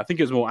up. But yeah, I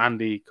think it was more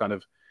Andy kind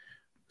of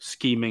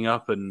scheming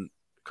up and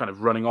kind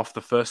of running off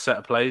the first set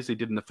of plays he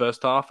did in the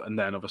first half, and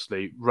then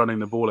obviously running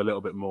the ball a little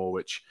bit more,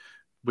 which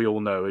we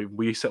all know.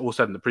 We all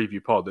said in the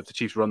preview pod that if the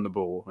Chiefs run the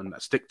ball and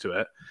stick to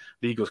it,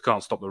 the Eagles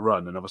can't stop the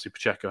run. And obviously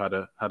Pacheco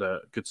had a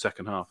good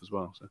second half as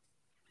well. So.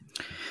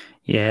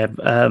 Yeah,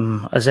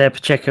 Isaiah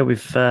Pacheco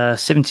with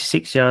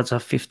 76 yards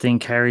off 15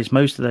 carries,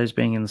 most of those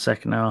being in the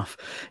second half.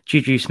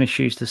 Juju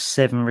Smith-Schuster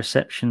 7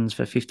 receptions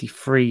for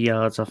 53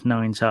 yards off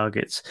 9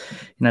 targets.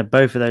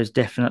 Both of those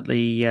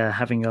definitely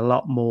having a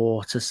lot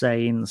more to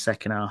say in the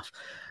second half.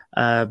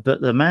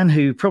 But the man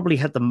who probably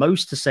had the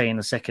most to say in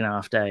the second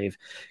half, Dave,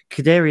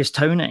 Kadarius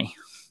Toney,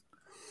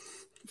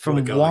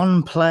 from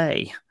one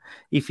play.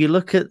 If you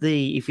look at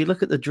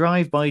the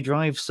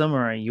drive-by-drive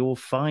summary, you'll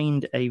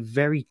find a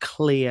very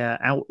clear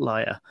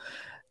outlier.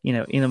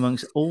 In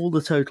amongst all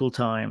the total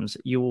times,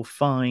 you will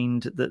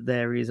find that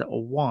there is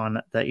one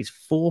that is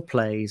 4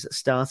 plays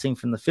starting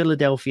from the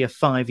Philadelphia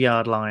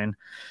 5-yard line,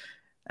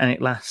 and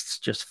it lasts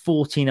just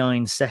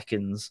 49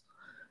 seconds,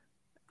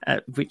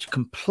 which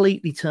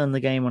completely turned the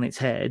game on its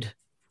head.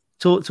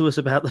 Talk to us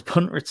about the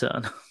punt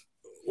return.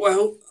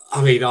 Well,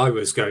 I mean, I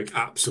was going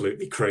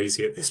absolutely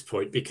crazy at this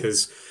point,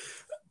 because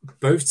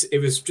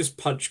it was just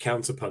punch,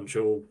 counter punch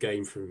all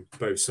game from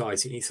both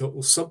sides. And you thought,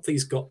 well,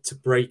 something's got to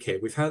break here.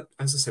 We've had,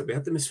 as I said, we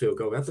had the missed field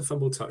goal, we had the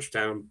fumble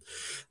touchdown.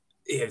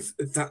 If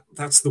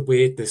that's the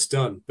weirdness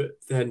done. But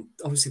then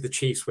obviously the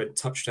Chiefs went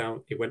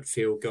touchdown, it went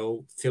field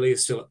goal. Philly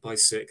is still up by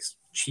 6.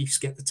 Chiefs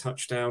get the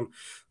touchdown.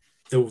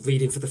 They're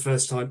leading for the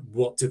first time.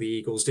 What do the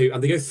Eagles do?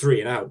 And they go 3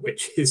 and out,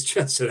 which is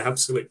just an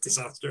absolute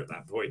disaster at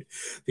that point,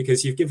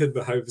 because you've given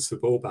Mahomes the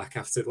ball back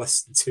after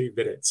less than 2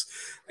 minutes.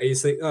 And you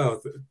think,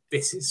 oh,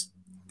 this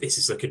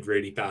is looking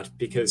really bad,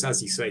 because,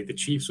 as you say, the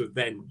Chiefs were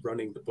then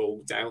running the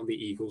ball down the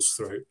Eagles'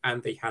 throat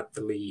and they had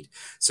the lead.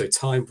 So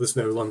time was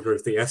no longer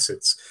of the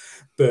essence.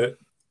 But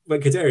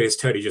when Kadarius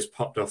Toney just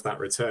popped off that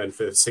return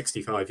for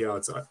 65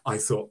 yards, I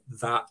thought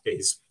that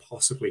is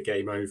possibly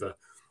game over.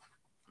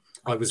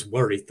 I was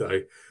worried,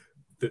 though,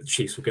 that the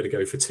Chiefs were going to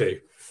go for 2.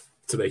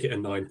 to make it a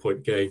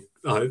 9-point game.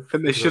 I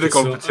think they should have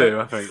gone for 2,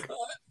 I think.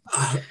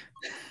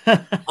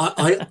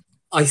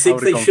 I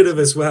think they should have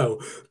as well,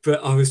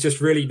 but I was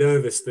just really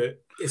nervous that,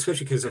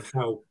 especially because of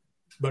how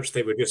much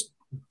they were just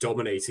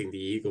dominating the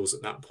Eagles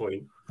at that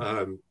point.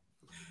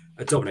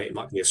 Dominating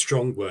might be a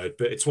strong word,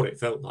 but it's what it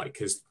felt like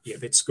because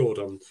they'd scored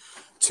on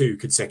 2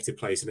 consecutive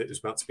plays and it was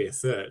about to be a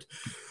third.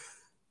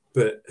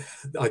 But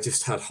I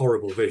just had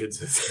horrible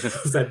visions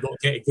of them not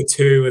getting the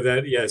 2 and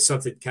then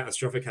something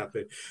catastrophic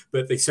happened.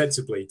 But they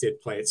sensibly did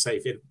play it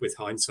safe with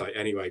hindsight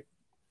anyway.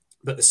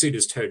 But as soon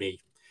as Tony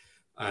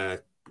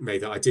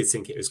made that, I did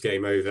think it was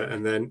game over.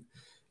 And then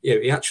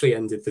he actually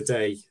ended the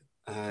day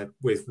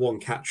with 1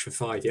 catch for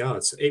 5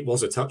 yards. It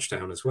was a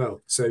touchdown as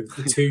well. So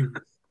the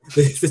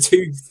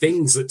two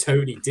things that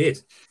Tony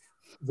did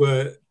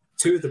were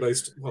one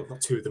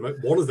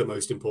of the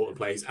most important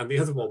plays, and the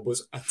other one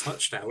was a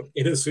touchdown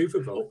in a Super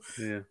Bowl.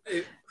 I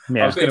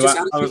was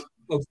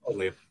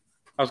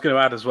going to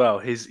add as well,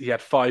 he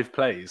had 5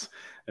 plays,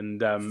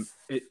 and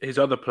his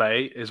other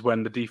play is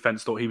when the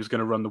defense thought he was going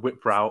to run the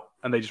whip route,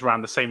 and they just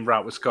ran the same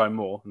route with Sky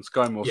Moore, and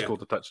Sky Moore scored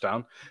the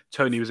touchdown.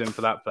 Tony was in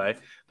for that play.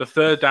 The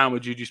third down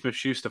with Juju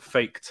Smith-Schuster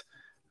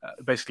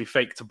basically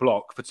faked to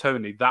block for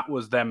Tony. That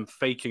was them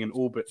faking an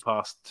orbit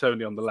past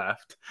Tony on the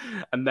left.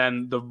 And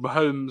then the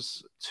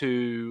Mahomes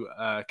to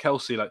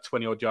Kelsey,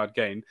 20-odd yard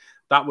gain,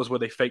 that was where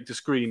they faked a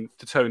screen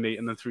to Tony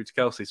and then through to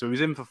Kelsey. So he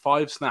was in for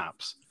 5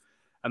 snaps,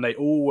 and they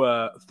all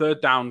were third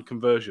down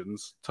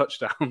conversions,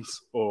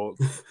 touchdowns, or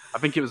I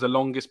think it was the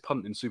longest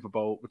punt in Super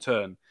Bowl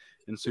return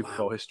in Super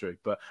Bowl history.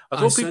 But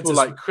I saw people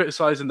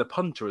criticizing the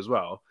punter as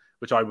well,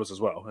 which I was as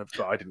well,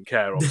 but I didn't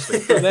care, obviously.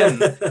 But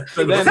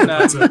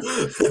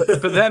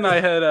then I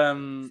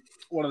heard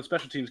one of the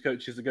special teams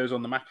coaches that goes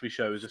on the McAfee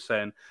show is just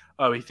saying,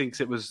 he thinks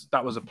that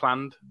was a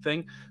planned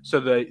thing.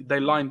 So they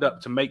lined up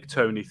to make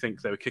Tony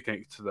think they were kicking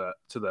it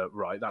to the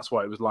right. That's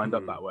why it was lined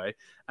up that way.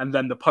 And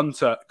then the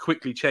punter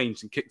quickly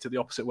changed and kicked it the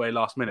opposite way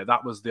last minute.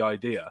 That was the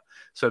idea,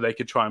 so they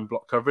could try and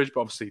block coverage. But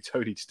obviously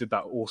Tony just did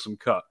that awesome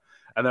cut.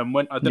 And then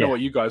I don't know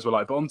what you guys were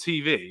like, but on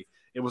TV,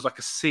 it was like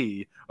a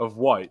sea of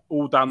white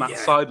all down that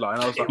sideline.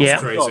 I was like,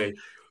 crazy.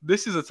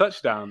 This is a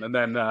touchdown. And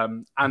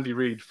then Andy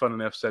Reid, fun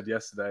enough, said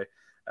yesterday,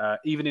 I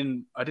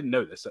didn't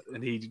know this,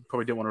 and he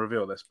probably didn't want to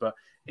reveal this, but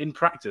in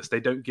practice, they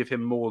don't give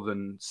him more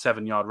than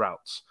 7-yard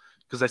routes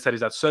because they said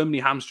he's had so many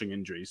hamstring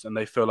injuries and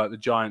they feel like the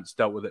Giants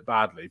dealt with it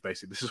badly.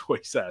 Basically, this is what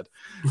he said,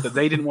 that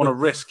they didn't want to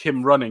risk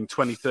him running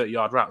 20,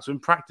 30-yard routes. So in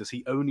practice,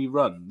 he only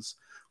runs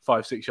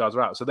 5-6 yards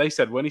out. So they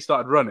said when he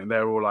started running, they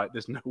were all like,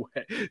 "There's no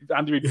way."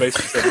 Andy Reid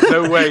basically said, "There's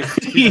no way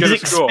he's going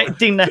to score."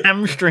 Expecting the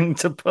hamstring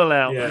to pull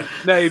out. Yeah.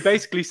 No, he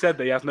basically said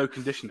that he has no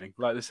conditioning.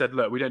 Like they said,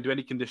 look, we don't do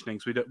any conditioning,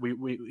 so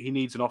he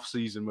needs an off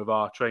season with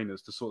our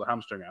trainers to sort the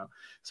hamstring out.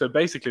 So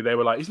basically, they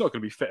were like, he's not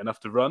going to be fit enough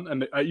to run,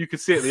 and you could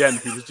see at the end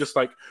he was just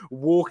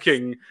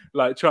walking,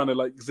 trying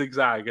to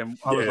zigzag, and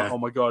I was like, oh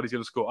my god, he's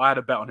going to score. I had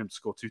a bet on him to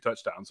score 2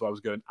 touchdowns, so I was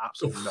going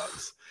absolutely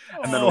nuts.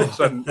 And then all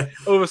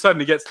of a sudden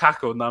he gets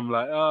tackled, and I'm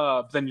like,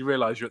 But then you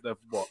realise you're at the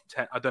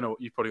 10? I don't know.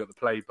 You've probably got the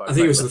play by. I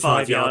think it was the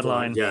 5-yard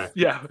line. Yeah,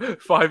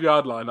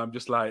 5-yard line. I'm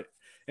just like,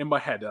 in my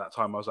head at that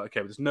time, I was like,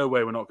 okay, there's no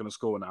way we're not going to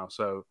score now,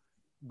 so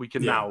we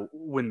can now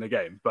win the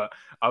game. But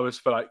I was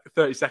for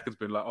 30 seconds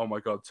being like, oh my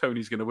god,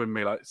 Tony's going to win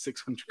me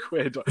 600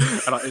 quid,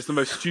 and it's the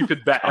most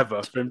stupid bet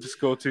ever for him to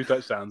score 2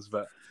 touchdowns.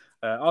 But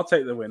I'll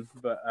take the win.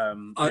 But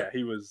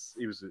he was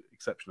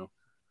exceptional.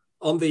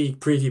 On the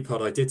preview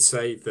pod, I did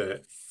say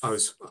that I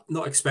was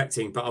not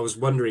expecting, but I was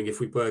wondering if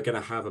we were going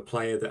to have a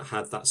player that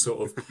had that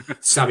sort of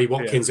Sammy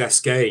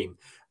Watkins-esque game.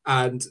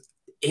 And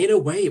in a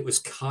way, it was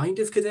kind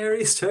of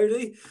Kadarius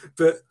Toney,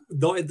 but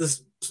not in the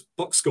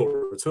box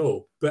score at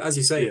all. But as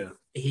you say,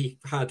 he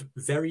had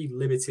very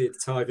limited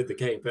time in the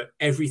game, but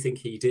everything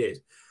he did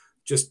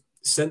just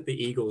sent the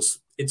Eagles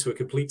into a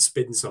complete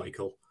spin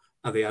cycle,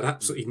 and they had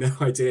absolutely no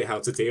idea how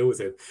to deal with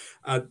him.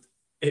 And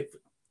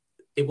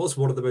it was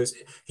one of the most.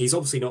 He's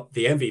obviously not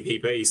the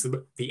MVP, but he's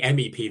the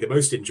MEP, the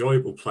most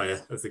enjoyable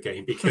player of the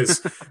game,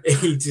 because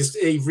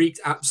he wreaked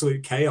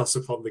absolute chaos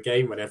upon the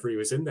game whenever he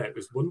was in there. It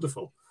was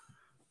wonderful.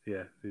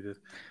 Yeah, he did.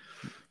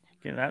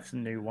 Yeah, that's a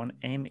new one.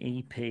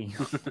 MEP.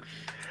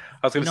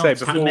 I was going to say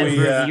before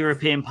member of the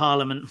European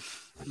Parliament.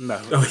 No,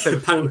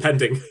 patent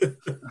pending.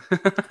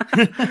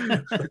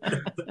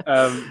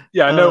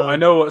 I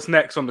know what's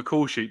next on the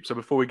call sheet. So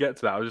before we get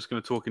to that, I was just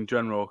going to talk in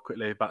general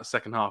quickly about the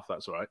second half.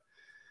 That's all right.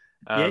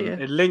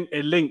 It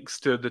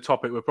links to the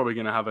topic we're probably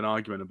going to have an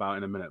argument about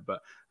in a minute,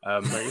 but I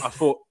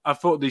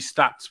thought these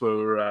stats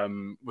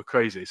were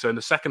crazy. So in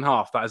the second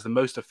half, that is the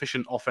most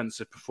efficient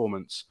offensive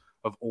performance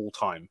of all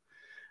time.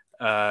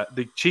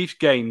 The Chiefs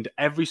gained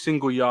every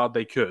single yard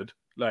they could,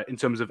 in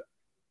terms of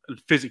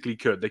physically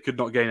could. They could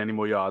not gain any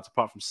more yards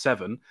apart from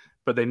 7,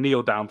 but they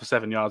kneeled down for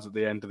 7 yards at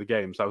the end of the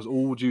game. So that was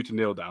all due to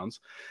kneel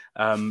downs.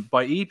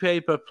 By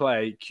EPA per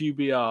play,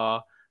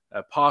 QBR,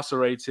 passer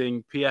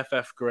rating,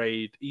 PFF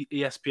grade,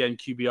 ESPN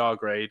QBR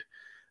grade,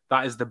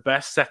 that is the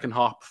best second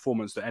half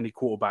performance that any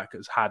quarterback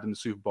has had in the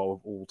Super Bowl of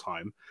all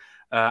time.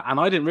 And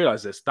I didn't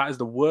realize this. That is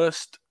the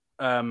worst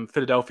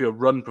Philadelphia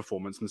run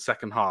performance in the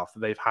second half that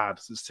they've had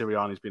since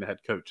Sirianni's been a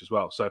head coach as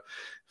well. So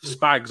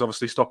Spags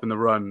obviously stopping the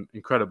run,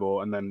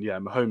 incredible. And then,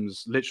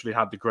 Mahomes literally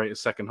had the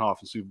greatest second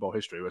half in Super Bowl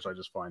history, which I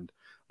just find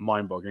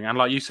mind-boggling. And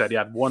like you said, he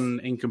had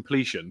one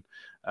incompletion,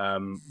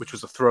 which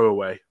was a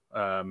throwaway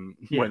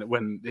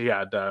when he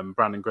had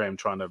Brandon Graham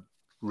trying to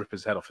rip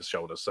his head off his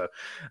shoulders. So,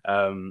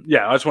 I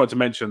just wanted to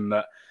mention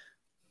that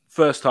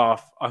first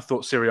half, I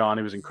thought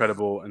Sirianni was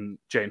incredible and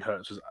Jalen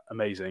Hurts was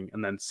amazing.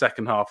 And then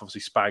second half,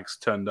 obviously Spags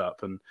turned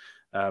up and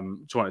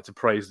just wanted to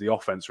praise the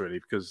offense really,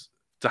 because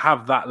to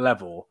have that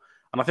level,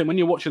 and I think when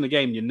you're watching the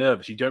game, you're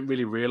nervous. You don't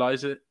really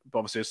realize it. But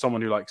obviously, as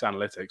someone who likes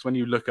analytics, when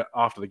you look at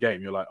after the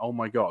game, you're like, oh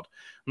my God.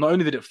 Not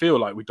only did it feel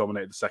like we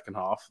dominated the second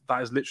half,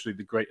 that is literally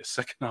the greatest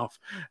second half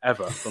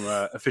ever from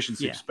an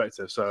efficiency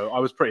perspective. So I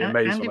was pretty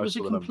amazed. And it was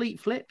a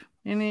complete flip.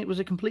 And it was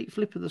a complete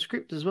flip of the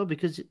script as well,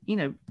 because,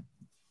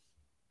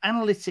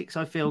 analytics,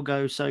 I feel,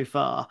 go so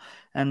far,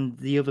 and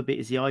the other bit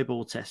is the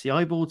eyeball test. The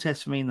eyeball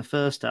test for me in the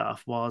first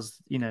half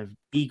was,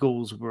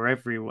 Eagles were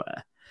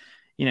everywhere,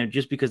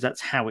 just because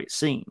that's how it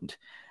seemed.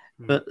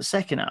 But the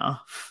second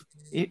half,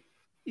 the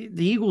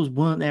Eagles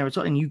weren't there at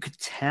all, and you could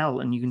tell,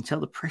 and you can tell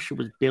the pressure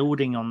was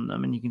building on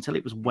them, and you can tell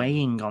it was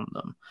weighing on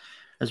them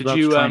as well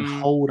to try and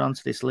hold on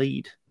to this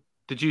lead.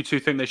 Did you two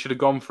think they should have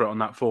gone for it on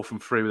that 4th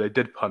and 3 where they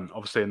did punt,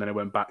 obviously, and then it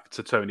went back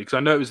to Tony? Because I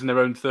know it was in their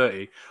own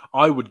 30.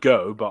 I would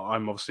go, but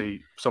I'm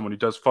obviously someone who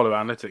does follow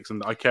analytics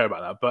and I care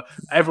about that. But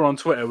everyone on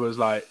Twitter was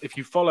like, if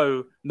you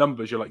follow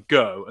numbers, you're like,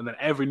 go. And then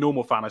every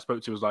normal fan I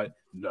spoke to was like,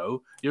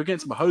 no, you're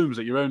against Mahomes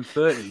at your own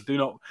 30. Do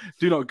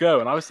not go.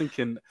 And I was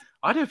thinking,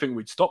 I don't think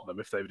we'd stop them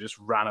if they just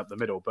ran up the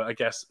middle. But I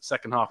guess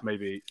second half,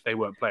 maybe they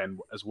weren't playing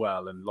as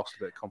well and lost a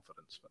bit of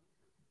confidence. But...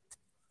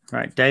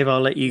 Right, Dave,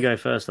 I'll let you go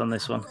first on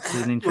this one. This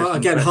is an interesting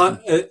again,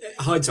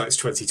 hindsight's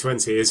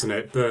 2020, isn't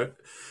it? But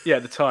yeah,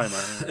 at the time,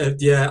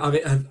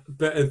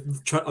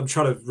 I'm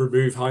trying to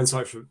remove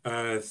hindsight from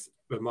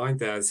my mind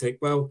there. I think,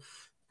 well,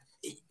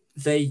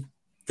 they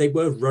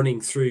were not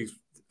running through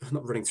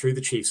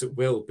the Chiefs at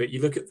will, but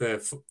you look at they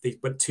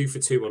went 2 for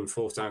 2 on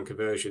 4th down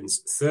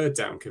conversions, 3rd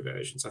down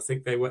conversions. I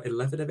think they were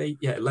 11 of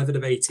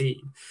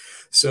 18.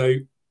 So,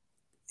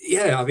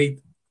 I mean,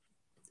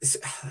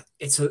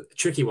 it's a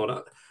tricky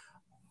one.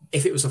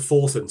 If it was a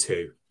 4th and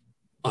 2,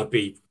 I'd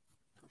be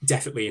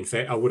definitely in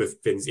favor. I would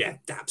have been,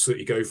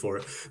 absolutely go for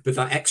it. But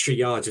that extra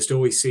yard just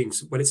always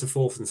seems, when it's a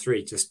 4th and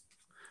 3, just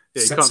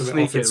you can't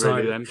sneak it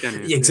really then, can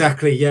you?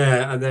 Exactly,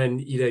 yeah. And then,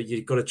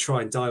 you've got to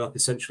try and dial up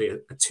essentially a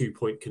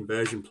 2-point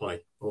conversion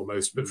play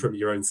almost, but from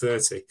your own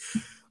 30.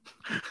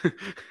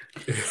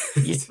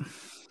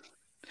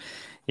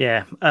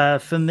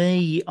 For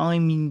me,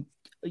 I'm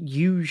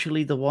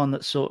usually the one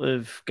that sort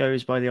of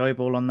goes by the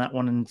eyeball on that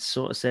one and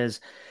sort of says,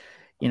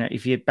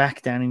 if you're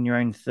back down in your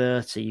own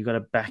 30, you've got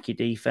to back your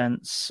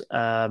defense.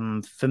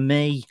 For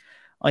me,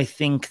 I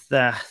think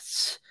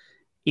that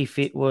if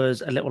it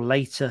was a little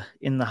later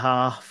in the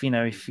half,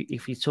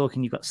 if you're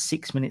talking, you've got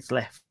 6 minutes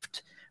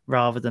left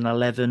rather than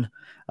 11.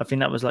 I think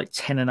that was like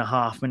 10 and a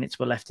half minutes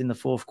were left in the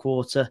 4th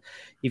quarter.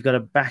 You've got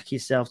to back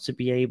yourself to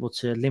be able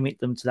to limit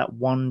them to that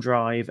one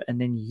drive, and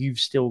then you've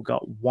still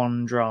got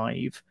one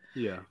drive.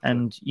 Yeah.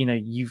 And,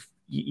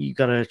 you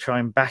got to try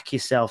and back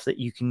yourself that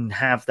you can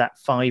have that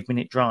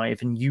 5-minute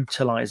drive and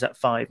utilize that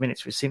 5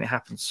 minutes. We've seen it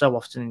happen so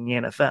often in the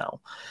NFL.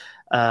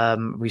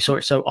 We saw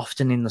it so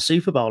often in the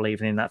Super Bowl,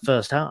 even in that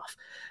first half.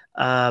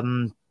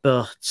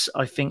 But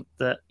I think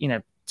that,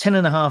 10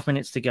 and a half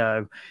minutes to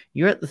go,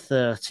 you're at the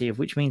 30,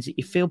 which means that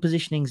your field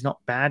positioning is not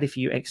bad if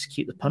you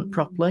execute the punt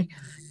properly.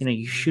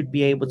 You should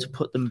be able to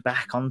put them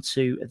back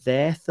onto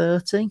their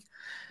 30,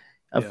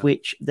 of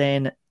which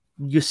then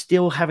you're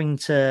still having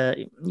to,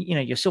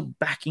 you're still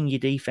backing your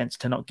defense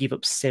to not give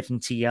up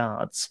 70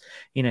 yards.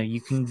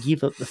 You can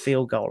give up the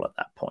field goal at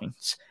that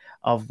point,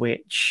 of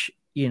which,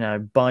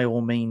 by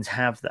all means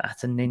have that.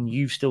 And then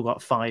you've still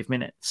got 5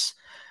 minutes.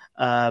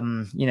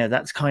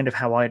 That's kind of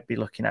how I'd be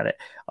looking at it.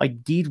 I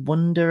did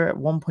wonder at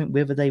one point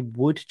whether they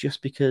would,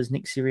 just because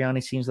Nick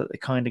Sirianni seems like the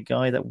kind of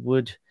guy that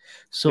would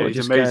sort of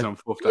just amazing go, on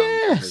 4th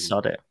down.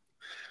 Sod it.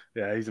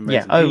 Yeah, he's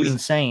amazing. Yeah,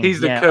 insane.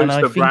 He's the coach and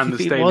I that think Brandon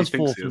if it Staley was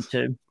thinks 4th he and is.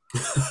 2.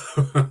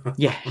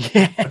 Yeah.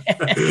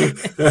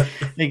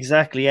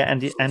 Exactly. Yeah,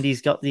 and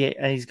he's got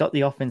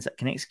the offense that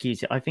can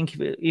execute it. I think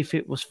if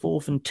it was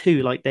 4th and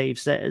 2, like Dave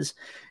says,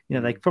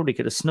 they probably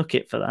could have snuck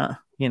it for that.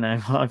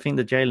 I think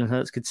that Jalen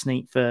Hurts could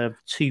sneak for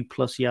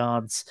 2+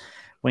 yards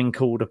when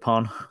called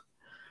upon.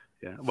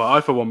 Yeah. Well, I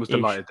for one was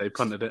delighted they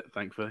punted it,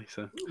 thankfully.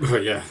 So.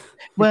 Yeah.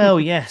 Well,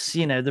 yes,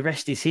 the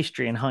rest is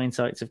history, and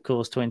hindsight's of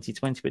course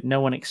 2020. But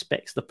no one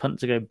expects the punt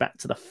to go back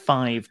to the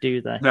 5,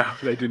 do they? No,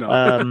 they do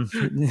not.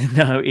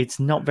 No, it's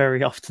not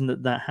very often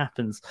that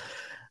happens.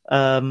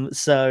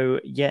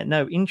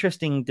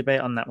 Interesting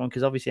debate on that one,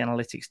 because obviously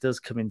analytics does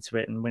come into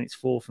it, and when it's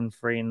 4th and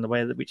 3 and the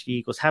way that which the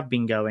Eagles have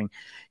been going,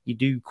 you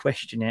do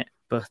question it.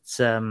 But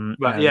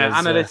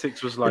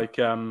analytics was like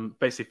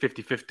basically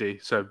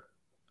 50-50. So.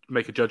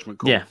 Make a judgment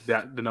call. Yeah,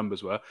 the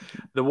numbers were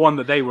the one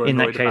that they were in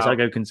annoyed that case. about, I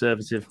go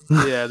conservative.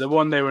 The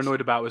one they were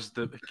annoyed about was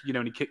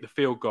when he kicked the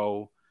field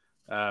goal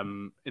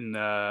in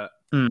the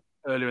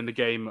earlier in the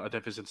game. I don't know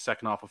if it's in the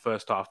second half or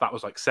first half. That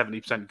was like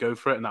 70% go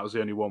for it, and that was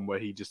the only one where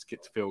he just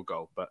gets a field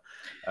goal. But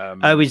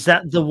is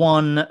that the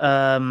one?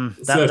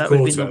 That would have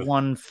been the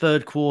one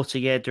third quarter.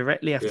 Yeah,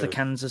 directly after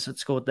Kansas had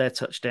scored their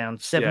touchdown.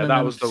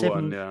 That was the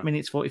 7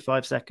 minutes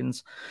 45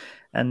 seconds,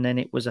 and then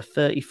it was a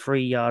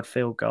 33-yard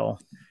field goal.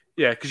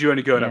 Yeah, because you're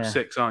only going up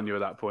 6, aren't you, at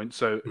that point?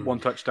 So one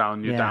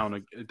touchdown, you're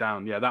down.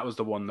 Yeah, that was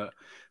the one that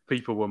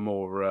people were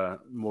more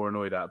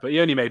annoyed at. But he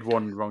only made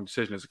one wrong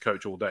decision as a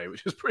coach all day,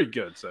 which is pretty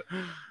good. So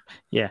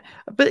yeah,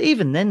 but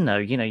even then, though,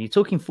 you're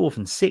talking 4th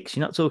and 6.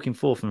 You're not talking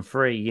 4th and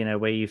 3.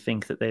 Where you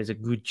think that there's a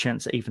good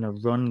chance that even a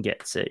run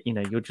gets it.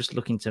 You're just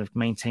looking to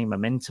maintain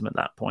momentum at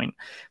that point.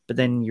 But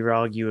then you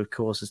argue, of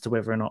course, as to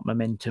whether or not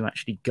momentum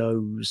actually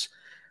goes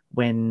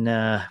when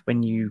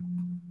you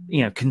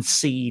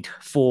concede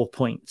 4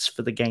 points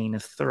for the gain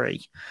of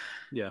 3,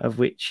 of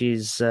which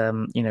is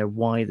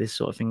why this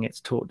sort of thing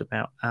gets talked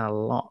about a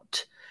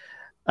lot.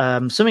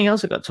 Something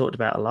else that got talked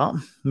about a lot,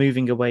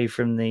 moving away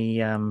from the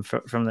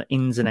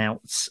ins and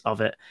outs of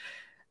it,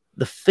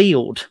 the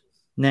field.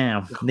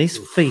 Now, this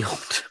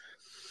field.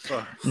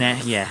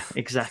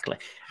 Exactly.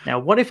 Now,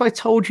 what if I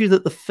told you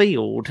that the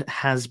field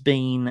has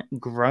been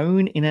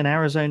grown in an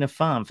Arizona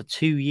farm for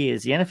 2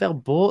 years? The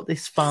NFL bought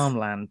this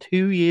farmland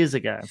 2 years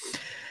ago,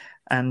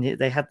 and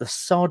they had the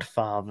sod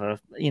father,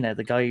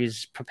 the guy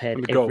who's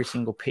prepared every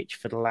single pitch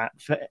for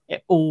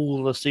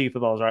all the Super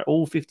Bowls, right?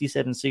 All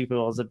 57 Super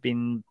Bowls have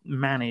been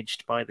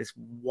managed by this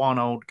one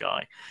old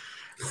guy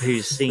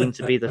who's seen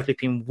to be the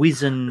flipping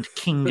wizened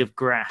king of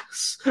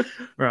grass,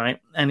 right?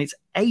 And it's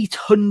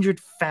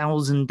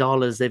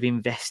 $800,000 they've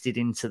invested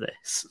into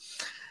this.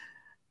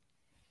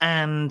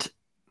 And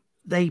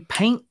they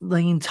paint the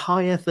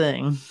entire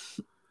thing,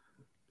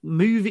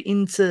 move it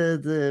into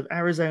the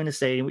Arizona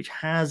Stadium, which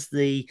has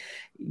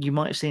you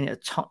might have seen it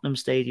at Tottenham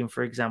Stadium,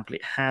 for example.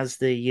 It has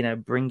the,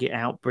 bring it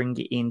out, bring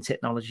it in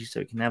technology so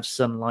it can have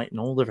sunlight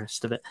and all the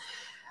rest of it.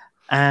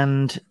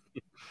 And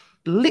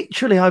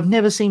literally, I've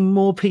never seen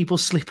more people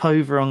slip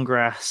over on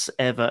grass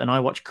ever. And I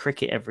watch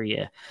cricket every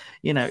year.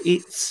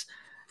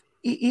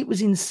 It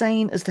was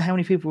insane as to how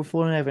many people were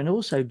falling over, and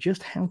also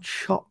just how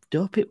chopped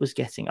up it was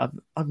getting.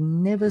 I've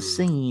never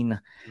seen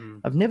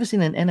an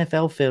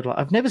NFL field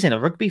I've never seen a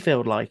rugby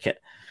field like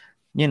it.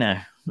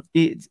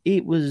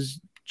 It was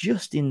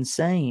just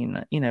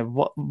insane.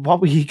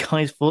 What were you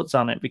guys' thoughts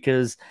on it?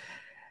 Because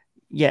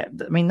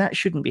that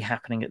shouldn't be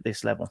happening at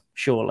this level,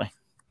 surely.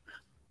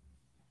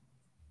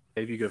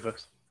 Dave, you go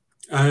first.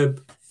 I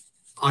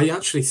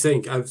actually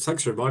think,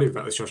 thanks for reminding me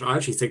about this, Josh. I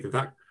actually think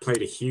that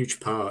played a huge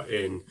part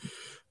in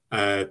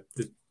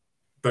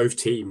both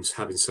teams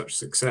having such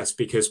success,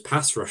 because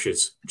pass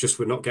rushes just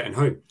were not getting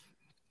home,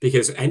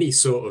 because any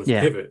sort of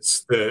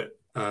pivots that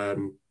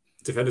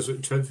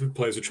defensive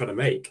players were trying to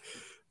make,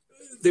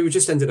 they were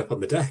just ended up on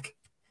the deck.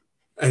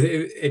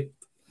 And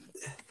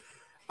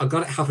I'm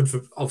glad it happened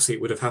obviously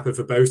it would have happened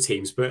for both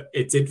teams, but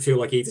it didn't feel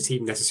like either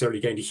team necessarily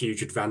gained a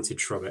huge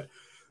advantage from it.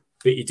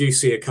 But you do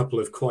see a couple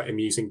of quite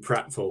amusing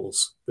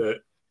pratfalls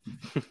that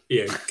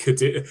could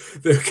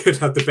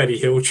have the Benny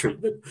Hill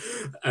treatment.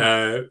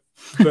 But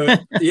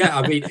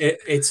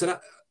it's an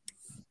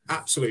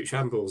absolute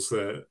shambles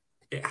that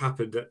it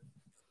happened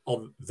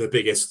on the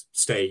biggest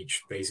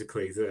stage,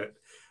 basically, that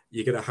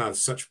you're going to have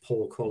such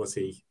poor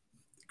quality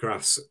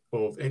grass,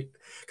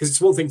 because it's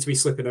one thing to be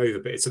slipping over,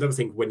 but it's another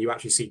thing when you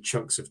actually see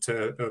chunks of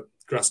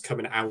grass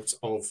coming out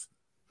of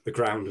the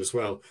ground as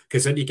well,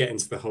 because then you get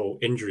into the whole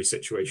injury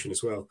situation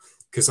as well,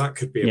 because that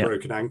could be a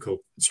broken ankle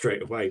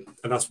straight away.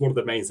 And that's one of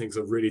the main things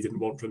I really didn't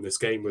want from this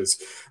game,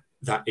 was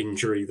that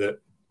injury that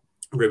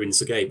ruins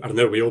the game. I don't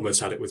know, we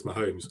almost had it with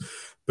Mahomes,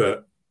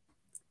 but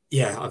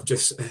I'm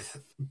just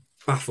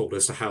baffled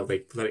as to how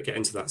they let it get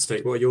into that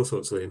state. What are your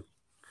thoughts, Liam?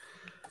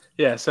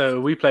 Yeah, so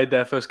we played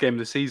their first game of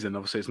the season.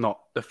 Obviously,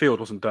 the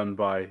field wasn't done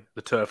by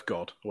the turf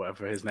god,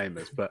 whatever his name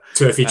is, but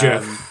Turfy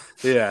Joe.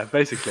 Yeah,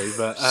 basically,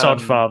 but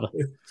sod father,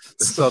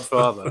 the sod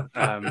father.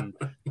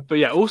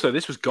 But also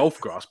this was golf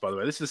grass, by the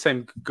way. This is the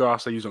same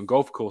grass they use on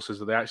golf courses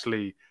that they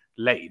actually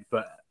laid.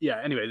 But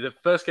anyway, the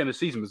first game of the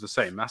season was the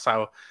same. That's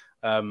how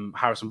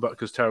Harrison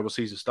Butker's terrible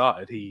season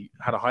started. He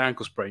had a high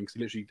ankle sprain because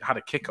he literally had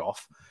a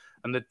kickoff.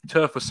 And the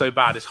turf was so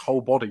bad, his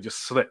whole body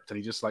just slipped and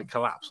he just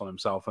collapsed on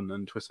himself and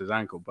then twisted his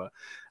ankle. But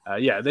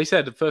they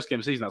said the first game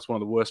of the season, that's one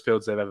of the worst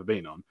fields they've ever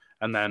been on.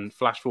 And then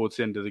flash forward to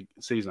the end of the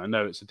season, I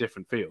know it's a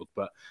different field,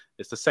 but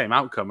it's the same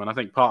outcome. And I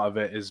think part of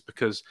it is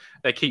because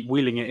they keep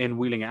wheeling it in,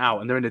 wheeling it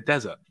out, and they're in the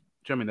desert.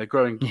 Do you know what I mean? They're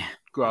growing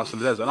grass in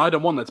the desert. And I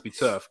don't want that to be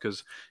turf, because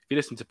if you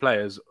listen to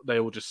players, they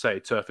all just say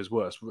turf is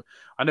worse.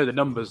 I know the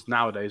numbers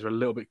nowadays are a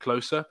little bit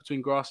closer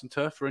between grass and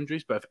turf for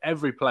injuries, but if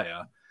every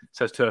player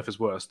says turf is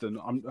worse, then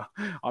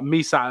I'm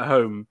me sat at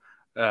home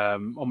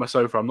on my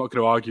sofa. I'm not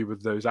going to argue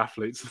with those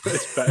athletes.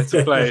 It's better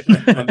to play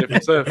on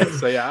different surfaces.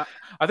 So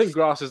I think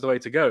grass is the way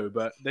to go,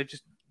 but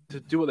to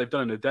do what they've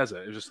done in the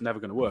desert, it was just never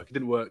going to work. It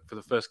didn't work for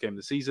the first game of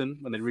the season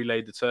when they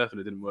relayed the turf, and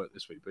it didn't work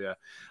this week. But yeah,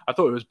 I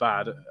thought it was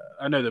bad.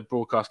 I know the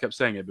broadcast kept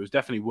saying it, but it was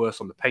definitely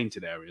worse on the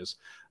painted areas,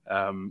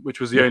 which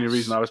was the only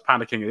reason I was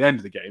panicking at the end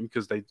of the game,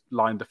 because they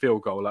lined the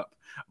field goal up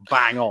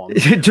bang on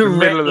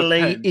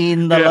directly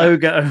in the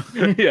logo.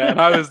 Yeah,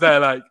 and I was there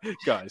like,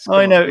 guys,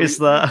 I noticed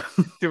that.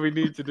 Do we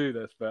need to do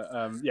this? But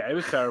yeah, it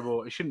was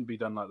terrible. It shouldn't be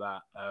done like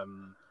that.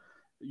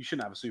 You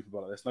shouldn't have a Super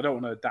Bowl like this. And I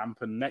don't want to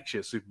dampen next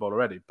year's Super Bowl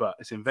already, but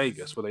it's in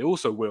Vegas where they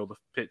also wheel the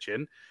pitch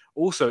in,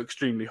 also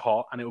extremely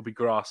hot, and it will be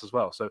grass as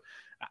well. So,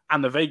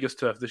 and the Vegas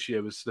turf this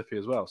year was slippy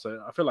as well.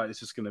 So I feel like it's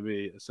just going to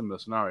be a similar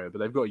scenario, but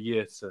they've got a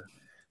year to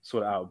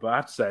sort it out. But I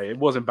have to say, it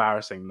was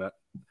embarrassing that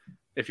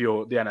if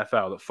you're the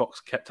NFL, that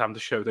Fox kept having to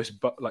show those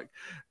like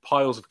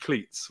piles of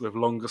cleats with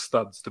longer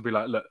studs to be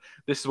like, look,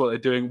 this is what they're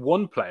doing.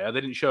 One player,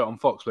 they didn't show it on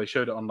Fox, but they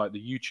showed it on like the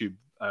YouTube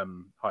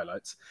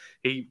highlights.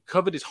 He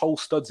covered his whole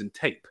studs in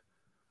tape.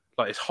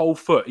 Like his whole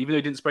foot, even though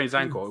he didn't sprain his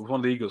ankle, it was one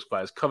of the Eagles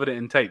players, covered it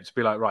in tape to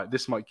be like, right,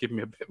 this might give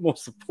me a bit more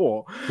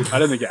support. I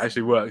don't think it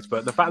actually worked,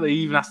 but the fact that he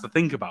even has to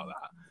think about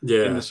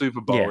that in the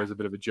Super Bowl is a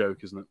bit of a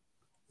joke, isn't it?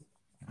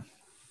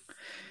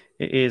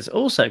 It is.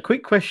 Also,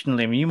 quick question,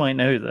 Liam, you might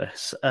know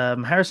this.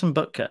 Harrison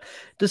Butker,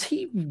 does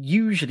he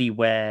usually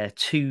wear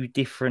two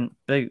different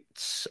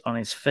boots on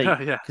his feet?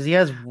 Because he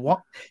has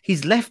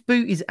his left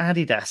boot is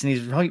Adidas and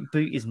his right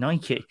boot is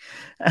Nike.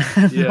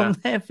 And I'm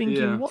there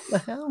thinking, what the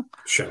hell?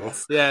 Show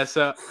off. Yeah,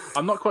 so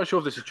I'm not quite sure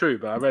if this is true,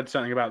 but I read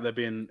something about there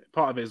being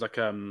part of it is like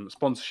a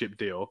sponsorship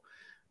deal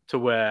to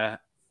wear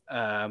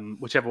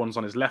whichever one's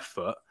on his left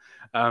foot.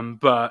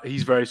 But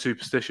he's very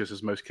superstitious,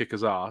 as most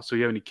kickers are. So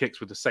he only kicks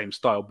with the same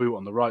style boot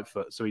on the right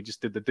foot. So he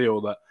just did the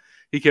deal that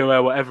he can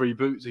wear whatever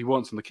boots he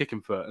wants on the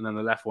kicking foot, and then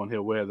the left one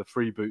he'll wear the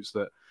free boots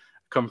that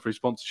come through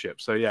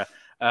sponsorship. So yeah,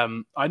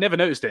 I never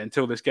noticed it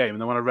until this game,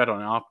 and then when I read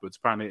on it afterwards,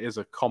 apparently it is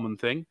a common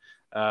thing.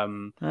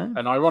 And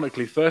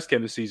ironically, first game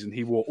of the season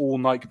he wore all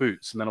Nike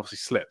boots, and then obviously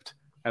slipped,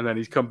 and then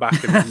he's come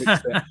back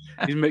and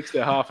he's mixed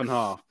it half and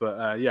half.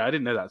 But yeah, I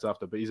didn't know that until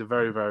after. But he's a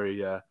very,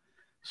 very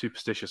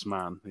superstitious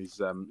man. He's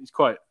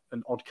quite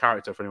an odd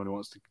character for anyone who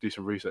wants to do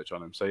some research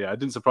on him. So yeah, it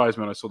didn't surprise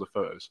me when I saw the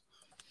photos.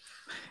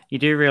 You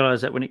do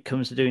realise that when it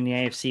comes to doing the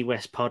AFC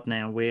West pod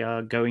now, we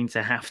are going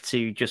to have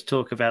to just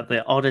talk about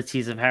the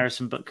oddities of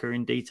Harrison Butker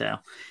in detail.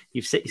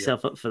 You've set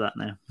yourself up for that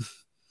now.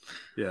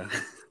 Yeah.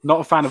 Not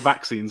a fan of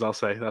vaccines, I'll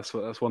say. That's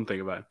one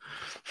thing about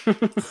him.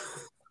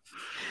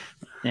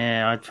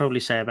 Yeah, I'd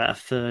probably say about a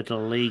third of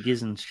the league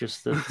isn't.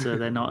 Just that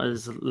they're not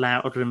as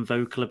loud and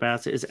vocal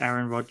about it as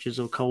Aaron Rodgers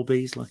or Cole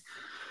Beasley.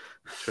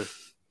 True.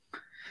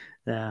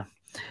 Yeah.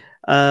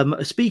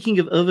 Speaking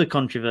of other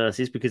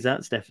controversies, because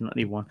that's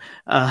definitely one,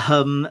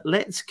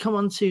 let's come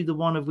on to the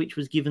one of which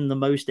was given the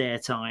most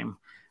airtime,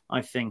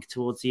 I think,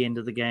 towards the end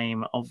of the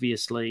game.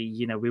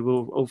 Obviously, we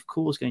were, of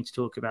course, going to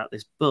talk about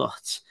this,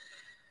 but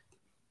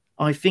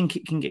I think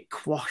it can get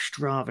quashed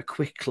rather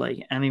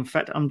quickly. And in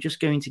fact, I'm just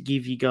going to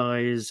give you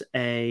guys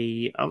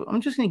a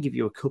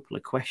couple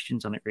of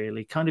questions on it,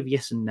 really, kind of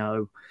yes and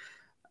no.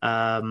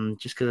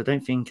 Just because I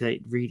don't think that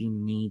it really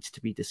needs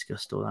to be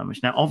discussed all that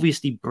much. Now,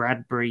 obviously,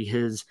 Bradbury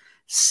has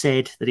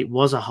said that it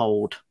was a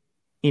hold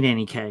in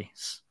any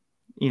case.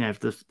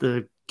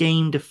 The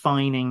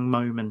game-defining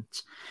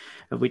moment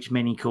of which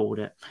many called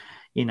it,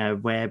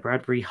 where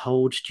Bradbury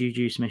holds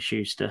Juju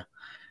Smith-Schuster.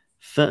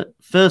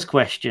 First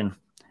question,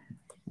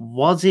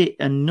 was it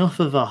enough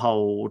of a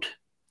hold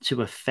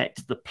to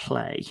affect the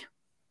play?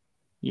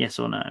 Yes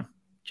or no?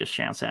 Just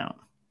shout out.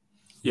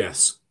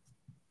 Yes.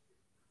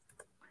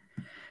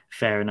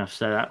 Fair enough.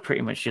 So that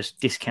pretty much just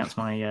discounts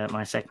my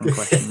my second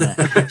question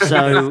there.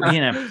 So,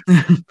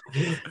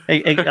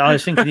 I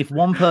was thinking if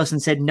one person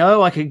said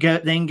no, I could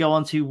go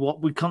on to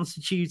what would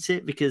constitute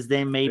it, because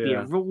then maybe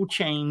a rule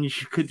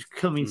change could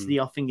come into the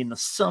offing in the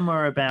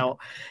summer about,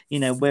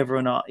 whether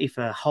or not if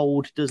a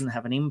hold doesn't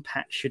have an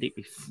impact, should it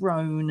be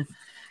thrown?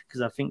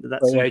 Because I think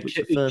that's which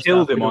the first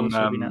half would also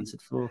have been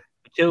answered for.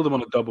 He killed him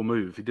on a double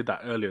move. He did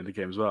that earlier in the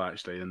game as well,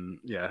 actually. And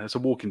yeah, it's a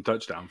walking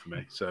touchdown for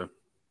me. So.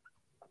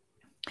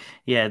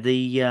 Yeah,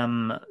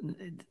 the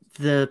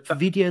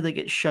video that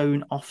gets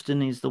shown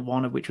often is the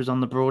one of which was on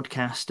the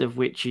broadcast, of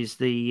which is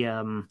the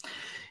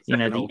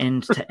the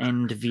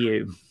end-to-end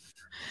view.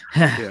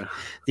 Yeah.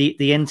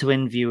 The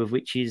end-to-end view of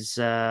which is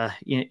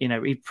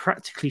it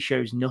practically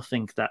shows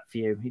nothing. That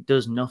view, it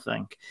does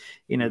nothing.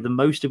 The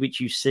most of which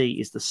you see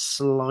is the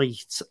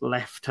slight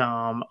left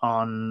arm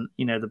on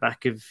the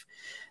back of.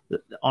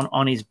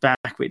 On his back,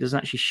 but it doesn't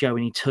actually show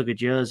any Tugger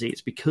jersey.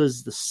 It's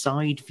because the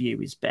side view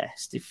is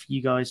best. If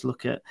you guys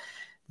look at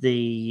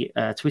the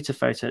Twitter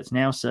photo that's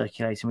now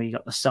circulating, where you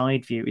got the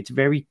side view, it's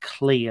very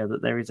clear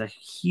that there is a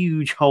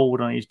huge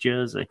hold on his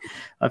jersey.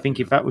 I think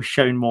if that was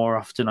shown more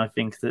often, I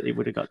think that it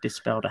would have got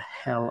dispelled a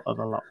hell of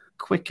a lot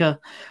quicker.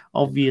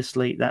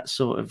 Obviously, that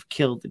sort of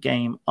killed the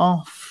game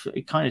off.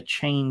 It kind of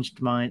changed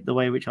the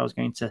way which I was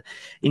going to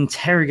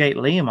interrogate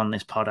Liam on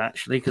this pod,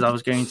 actually, because I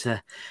was going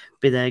to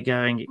be there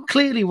going, it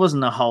clearly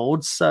wasn't a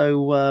hold.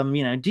 So,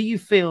 do you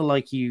feel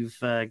like you've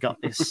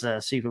got this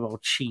Super Bowl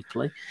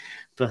cheaply?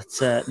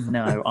 But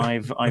no,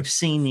 I've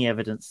seen the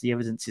evidence. The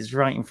evidence is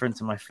right in front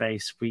of my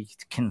face. We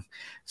can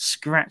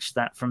scratch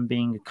that from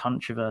being a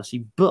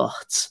controversy.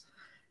 But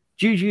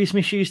Juju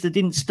Smith-Schuster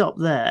didn't stop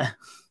there,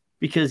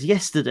 because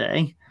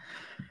yesterday,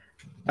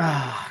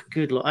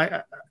 good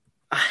Lord,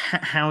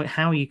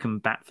 how you can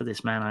bat for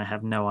this man, I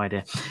have no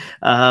idea.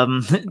 I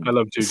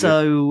love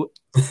Juju.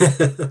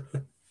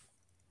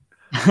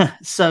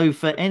 So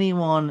for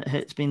anyone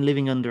who's been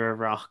living under a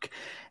rock,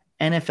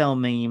 NFL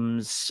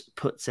Memes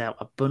puts out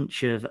a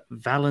bunch of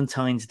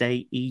Valentine's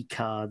Day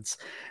e-cards,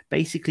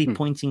 basically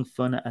pointing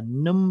fun at a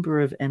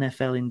number of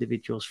NFL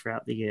individuals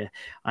throughout the year.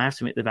 I have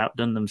to admit they've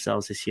outdone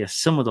themselves this year.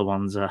 Some of the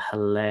ones are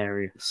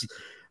hilarious.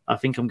 I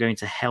think I'm going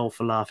to hell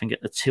for laughing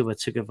at the Tua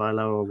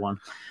Tagovailoa one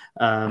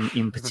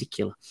in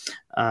particular.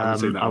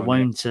 I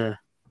won't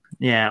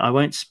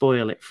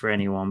spoil it for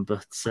anyone,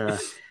 but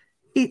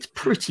it's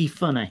pretty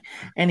funny.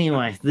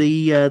 Anyway,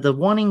 the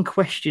one in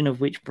question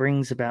of which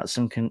brings about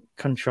some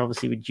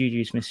controversy with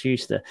Juju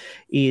Smith-Schuster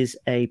is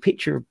a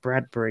picture of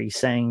Bradbury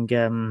saying,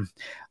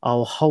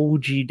 "I'll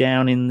hold you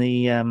down in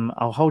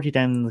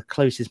the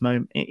closest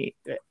moment, in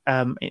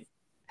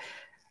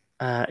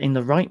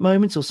the right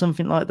moments," or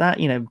something like that.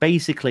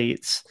 Basically,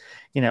 it's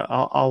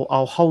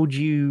I'll hold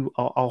you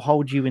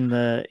in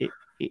the.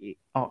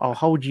 I'll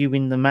hold you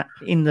in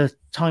the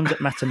times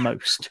that matter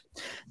most.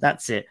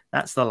 That's it.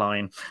 That's the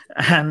line.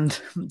 And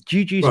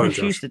Juju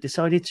Smith-Schuster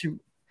decided to.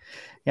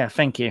 Yeah,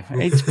 thank you.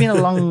 It's been a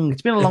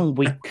long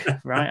week,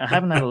 right? I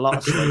haven't had a lot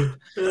of sleep,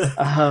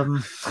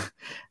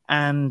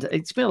 and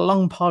it's been a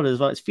long pod as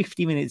well. It's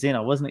 50 minutes in.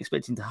 I wasn't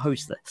expecting to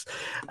host this,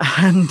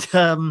 and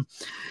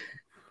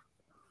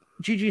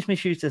Juju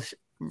Smith-Schuster,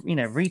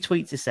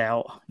 retweets this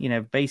out.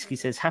 Basically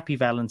says Happy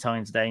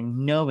Valentine's Day,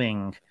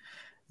 knowing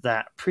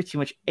that pretty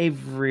much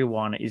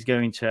everyone is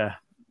going to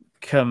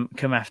come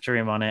after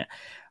him on it.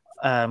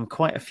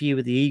 Quite a few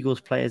of the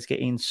Eagles players get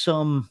in,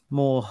 some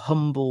more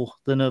humble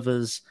than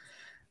others.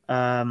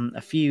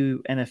 A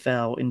few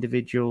NFL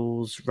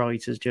individuals,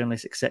 writers,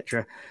 journalists,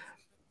 etc.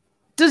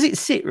 Does it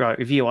sit right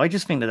with you? I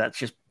just think that's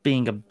just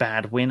being a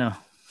bad winner.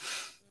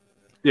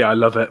 Yeah, I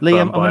love it.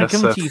 Liam, I'm going to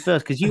come to you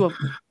first because you are.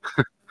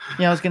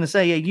 Yeah, I was going to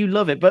say, you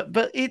love it, but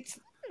it's,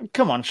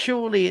 come on,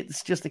 surely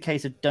it's just a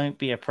case of don't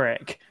be a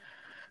prick.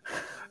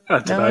 I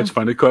don't know. I just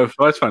find it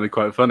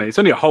quite funny. It's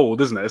only a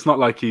hold, isn't it? It's not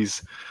like he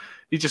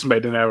just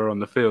made an error on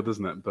the field,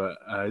 isn't it? But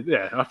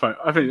yeah,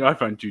 I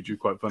find Juju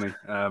quite funny.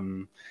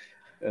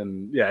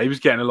 And yeah, he was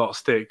getting a lot of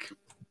stick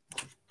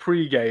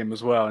pre-game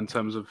as well in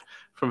terms of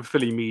from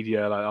Philly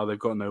media, like, they've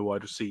got no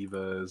wide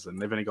receivers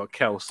and they've only got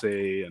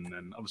Kelsey, and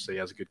then obviously he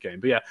has a good game.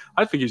 But yeah,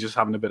 I think he's just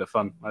having a bit of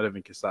fun. I don't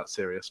think it's that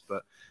serious,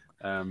 but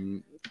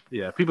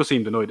yeah, people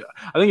seemed annoyed.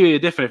 I think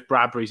it'd be different if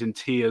Bradbury's in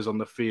tears on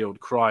the field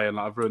crying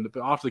like I've ruined it.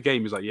 But after the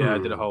game, he's like, yeah, I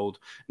did a hold.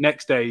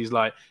 Next day, he's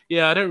like,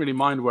 yeah, I don't really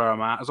mind where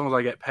I'm at. As long as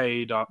I get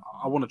paid, I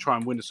want to try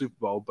and win the Super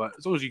Bowl. But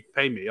as long as you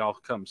pay me, I'll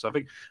come. So I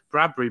think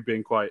Bradbury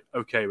being quite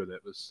okay with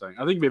it was saying.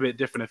 I think it'd be a bit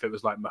different if it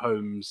was like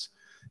Mahomes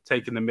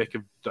taking the mick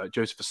of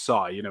Joseph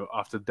Asai,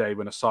 after the day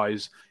when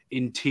Asai's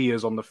in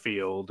tears on the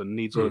field and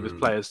needs all of his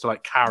players to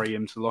like carry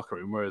him to the locker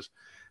room. Whereas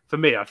for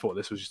me, I thought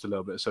this was just a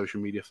little bit of social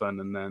media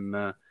fun, and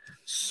then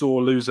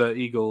sore loser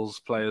Eagles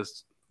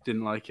players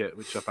didn't like it,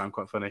 which I found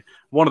quite funny.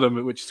 One of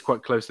them, which is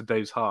quite close to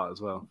Dave's heart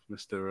as well,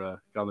 Mr.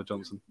 Gardner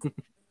Johnson.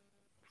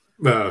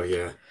 Oh,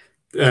 yeah.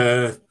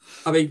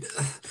 I mean,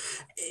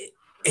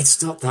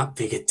 it's not that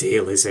big a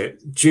deal, is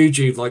it?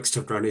 Juju likes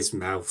to run his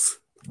mouth.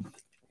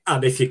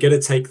 And if you're going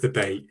to take the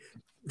bait,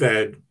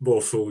 then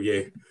more fool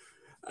you.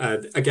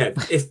 And again,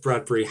 if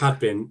Bradbury had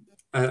been,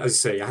 as you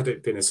say, had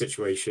it been a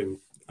situation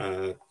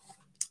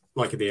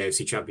like in the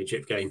AFC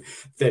Championship game,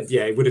 then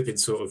yeah, it would have been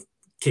sort of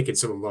kicking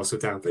someone whilst they're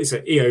down. But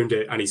he owned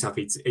it and he's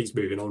happy. He's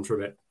moving on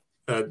from it.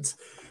 And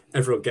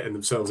everyone getting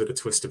themselves in a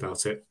twist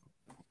about it.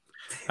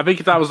 I think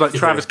if that was like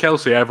Travis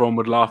Kelce, everyone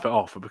would laugh it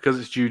off. But because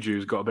it's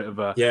Juju's got a bit of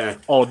a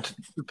odd...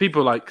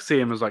 People like see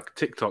him as like a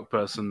TikTok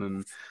person,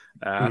 and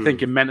I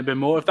think it meant a bit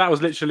more. If that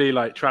was literally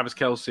like Travis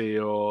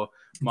Kelce or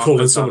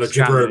calling someone a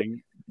gibber.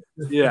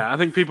 Yeah, I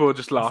think people would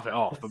just laugh it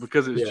off. But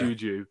because it's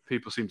Juju,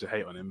 people seem to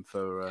hate on him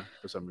for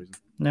some reason.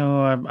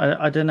 No,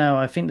 I don't know.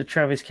 I think the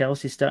Travis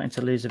Kelce is starting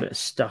to lose a bit of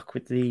stock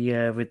with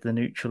the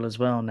neutral as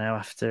well now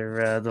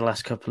after the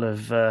last couple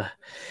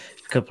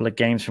of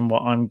games. From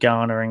what I'm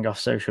garnering off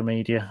social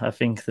media, I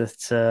think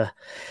that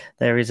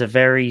there is a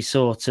very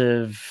sort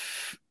of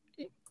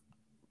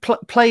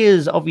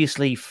players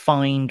obviously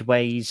find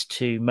ways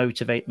to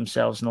motivate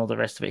themselves and all the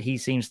rest of it. He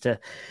seems to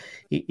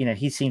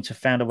he seemed to have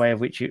found a way of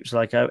which it was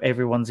like, oh,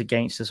 everyone's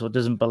against us or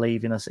doesn't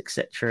believe in us,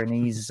 etc. And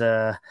he's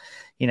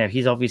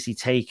he's obviously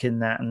taken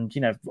that, and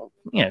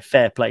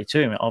fair play to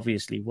him. It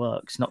obviously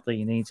works. Not that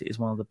he needs it. He's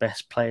one of the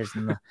best players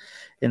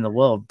in the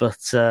world.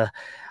 But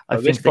I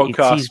think this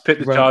podcast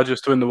picked the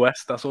Chargers to win the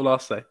West. That's all I'll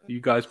say.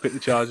 You guys picked the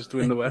Chargers to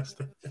win the West.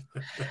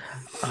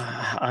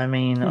 I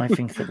mean, I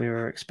think that we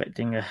were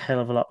expecting a hell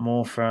of a lot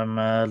more from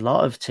a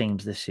lot of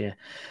teams this year,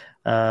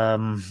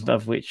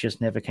 of which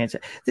just never came to.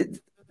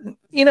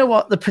 You know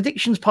what? The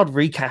predictions pod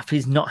recap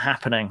is not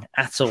happening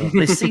at all.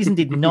 This season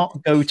did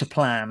not go to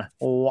plan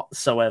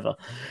whatsoever.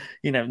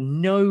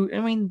 No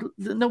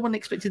one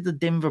expected the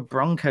Denver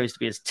Broncos to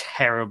be as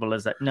terrible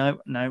as that. No,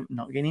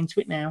 not getting into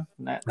it now.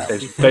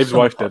 Dave's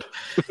wife did.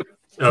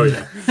 Oh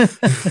yeah.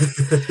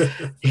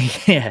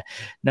 Yeah.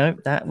 No,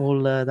 that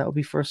will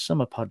be for a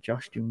summer pod,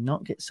 Josh. Do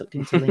not get sucked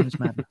into Liam's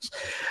madness.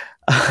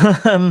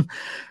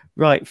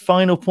 Right,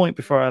 final point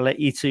before I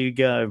let you two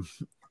go.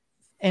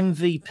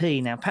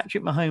 MVP. Now,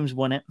 Patrick Mahomes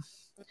won it.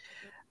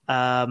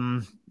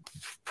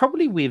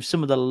 Probably with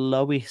some of the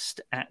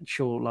lowest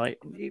actual,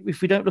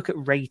 if we don't look at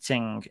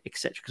rating,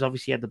 etc., because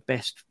obviously he had the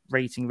best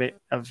rating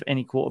of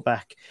any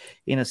quarterback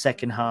in a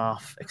second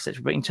half,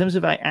 etc. But in terms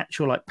of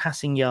actual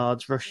passing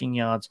yards, rushing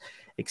yards,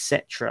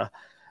 etc.,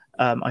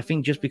 I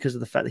think just because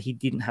of the fact that he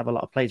didn't have a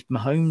lot of plays,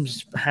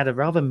 Mahomes had a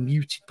rather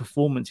muted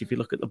performance if you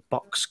look at the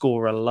box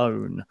score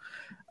alone.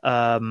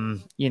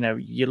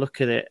 You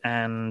look at it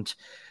and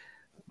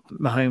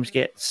Mahomes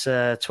gets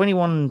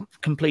 21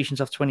 completions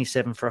off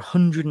 27 for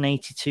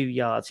 182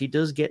 yards. He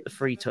does get the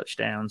 3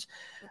 touchdowns.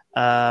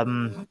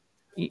 Jalen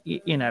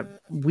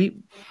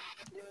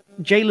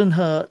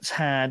Hurts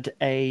had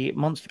a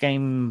monster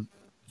game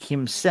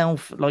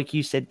himself, like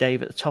you said,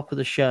 Dave, at the top of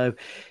the show.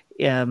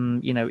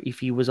 If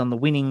he was on the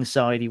winning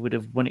side, he would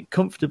have won it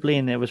comfortably,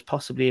 and there was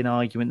possibly an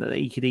argument that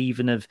he could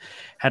even have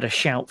had a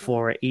shout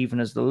for it,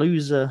 even as the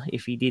loser,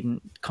 if he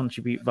didn't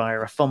contribute via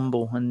a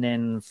fumble and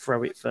then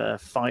throw it for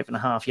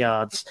 5.5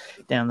 yards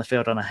down the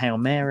field on a Hail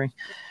Mary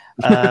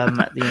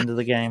at the end of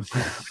the game.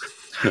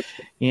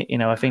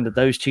 I think that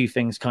those two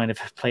things kind of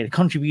played a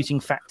contributing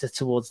factor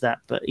towards that.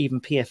 But even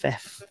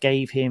PFF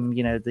gave him,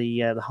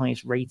 the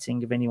highest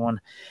rating of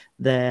anyone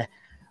there.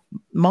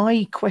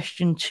 My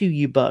question to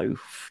you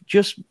both,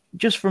 just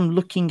from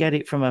looking at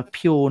it from a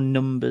pure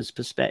numbers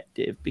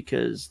perspective,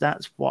 because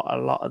that's what a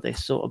lot of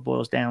this sort of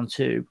boils down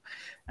to,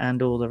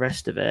 and all the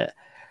rest of it,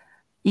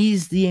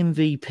 is the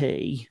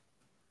MVP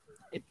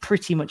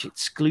pretty much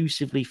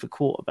exclusively for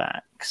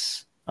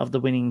quarterbacks of the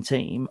winning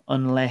team,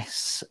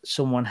 unless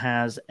someone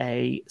has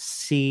a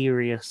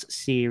serious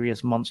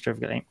monster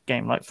of a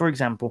game. Like, for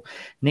example,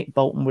 Nick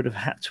Bolton would have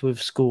had to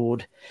have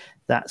scored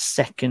that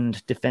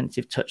second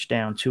defensive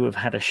touchdown to have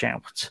had a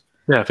shout.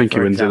 Yeah, I think he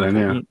wins it then,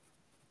 yeah.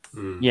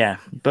 Yeah,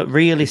 but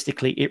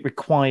realistically, it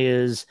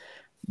requires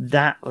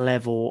that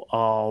level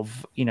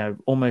of,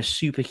 almost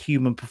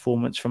superhuman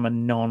performance from a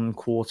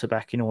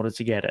non-quarterback in order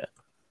to get it.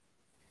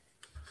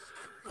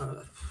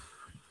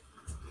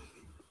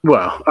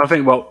 Well, I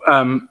think,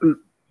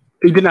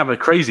 he didn't have a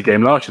crazy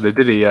game last year,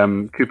 did he?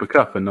 Cooper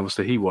Kupp, and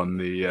obviously he won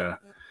the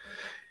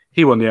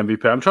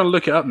MVP. I'm trying to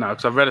look it up now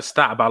because I've read a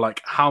stat about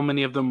how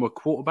many of them were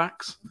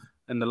quarterbacks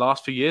in the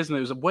last few years, and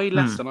it was way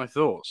less than I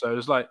thought. So it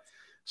was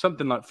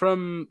something like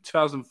from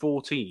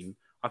 2014,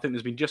 I think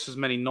there's been just as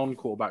many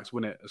non-quarterbacks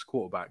win it as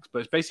quarterbacks, but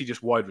it's basically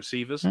just wide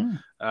receivers.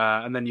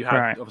 And then you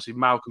had, obviously,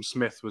 Malcolm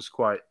Smith was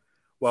quite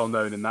well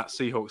known in that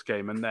Seahawks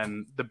game, and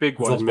then the big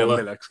one is Von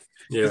Miller,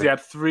 because he had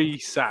 3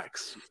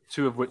 sacks,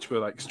 2 of which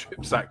were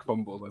strip sack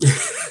fumbles,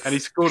 and he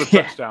scored a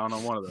touchdown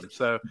on one of them.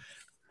 So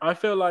I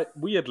feel like,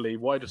 weirdly,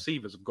 wide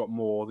receivers have got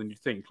more than you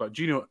think. Like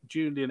Julian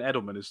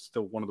Edelman is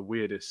still one of the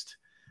weirdest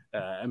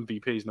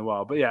MVPs in a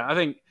while. But yeah, I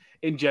think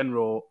in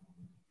general,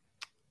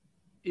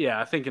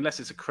 I think unless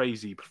it's a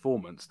crazy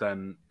performance,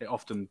 then it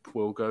often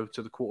will go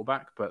to the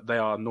quarterback. But they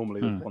are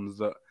normally the ones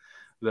that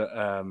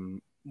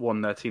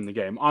won their team the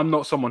game. I'm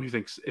not someone who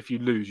thinks if you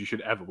lose, you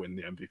should ever win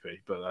the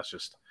MVP. But that's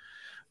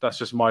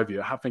just my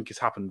view. I think it's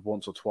happened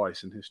once or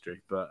twice in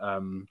history. But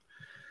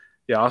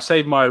I'll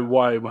save my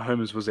why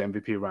Mahomes was the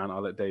MVP rant.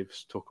 I'll let Dave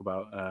talk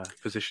about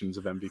positions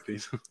of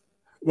MVPs.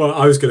 Well,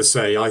 I was going to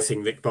say, I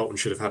think Nick Bolton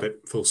should have had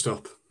it, full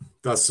stop.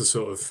 That's the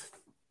sort of,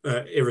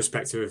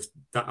 irrespective of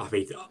that. I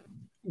mean,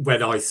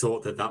 when I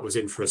thought that was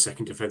in for a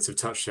second defensive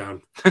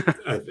touchdown,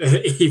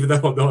 even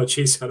though I'm not a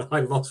Chiefs fan,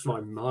 I lost my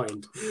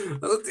mind.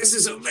 This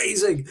is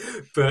amazing.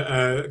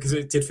 But because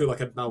it did feel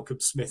like a Malcolm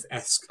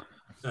Smith-esque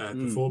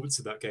performance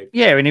in that game.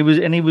 Yeah, and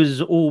he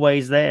was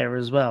always there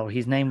as well.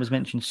 His name was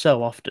mentioned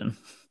so often.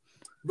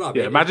 Well,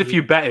 imagine if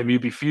you bet him,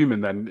 you'd be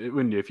fuming then,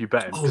 wouldn't you, if you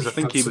bet him? Because I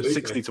think he was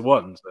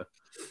 60-1.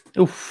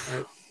 So.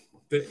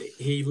 But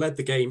he led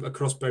the game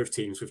across both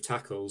teams with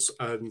tackles,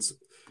 and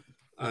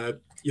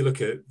you look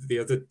at the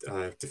other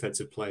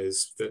defensive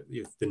players,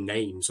 the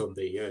names on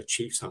the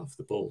Chiefs half of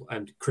the ball,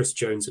 and Chris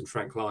Jones and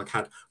Frank Clark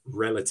had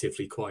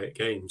relatively quiet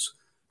games.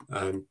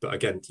 But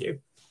again,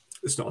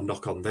 it's not a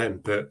knock on them,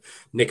 but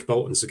Nick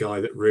Bolton's the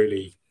guy that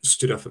really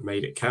stood up and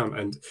made it count.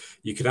 And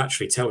you could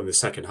actually tell in the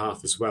second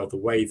half as well, the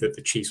way that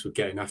the Chiefs were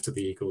getting after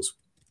the Eagles.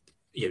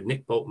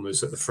 Nick Bolton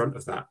was at the front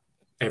of that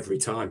every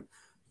time.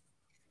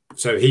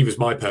 So he was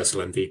my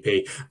personal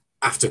MVP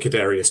after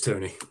Kadarius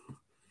Toney.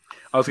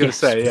 I was going to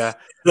say, yeah,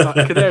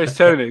 Kadarius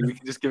Toney. We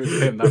can just give it to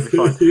him. That'd be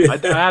fine.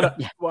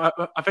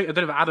 I think I don't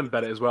know if Adam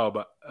bet it as well,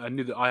 but I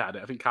knew that I had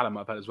it. I think Callum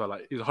might bet it as well.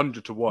 Like he was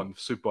 100 to 1 for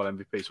Super Bowl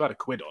MVP, so I had a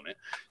quid on it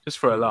just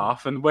for a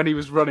laugh. And when he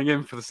was running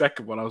in for the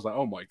second one, I was like,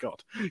 oh my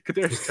god,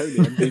 Kadarius Toney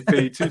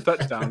MVP, 2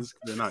 touchdowns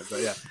the night.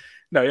 But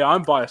yeah,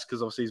 I'm biased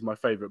because obviously he's my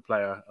favorite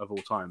player of all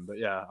time. But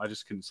yeah, I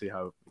just couldn't see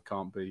how it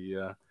can't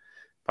be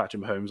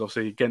Patrick Mahomes,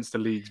 obviously against the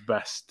league's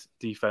best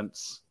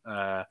defense.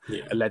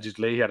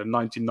 Allegedly, he had a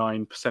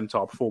 99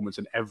 percentile performance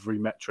in every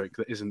metric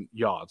that isn't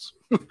yards,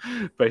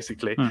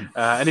 basically.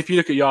 And if you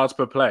look at yards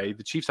per play,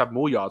 the Chiefs had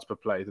more yards per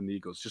play than the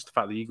Eagles. Just the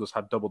fact the Eagles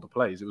had double the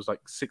plays. It was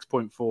like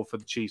 6.4 for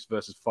the Chiefs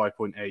versus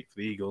 5.8 for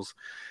the Eagles.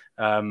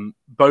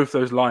 Both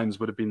those lines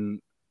would have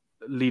been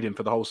leading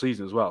for the whole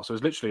season as well. So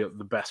it's literally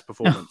the best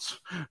performance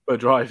per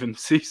drive in the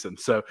season.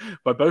 So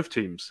by both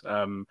teams.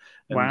 And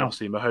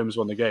obviously Mahomes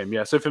won the game.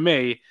 Yeah. So for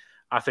me,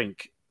 I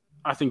think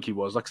he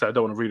was. Like I said, I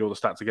don't want to read all the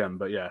stats again,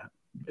 but yeah,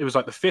 it was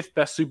like the 5th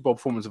best Super Bowl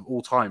performance of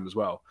all time as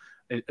well.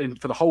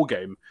 For the whole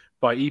game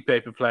by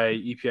EPA per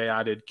play, EPA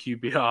added,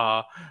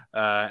 QBR,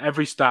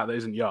 every stat that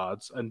isn't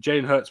yards. And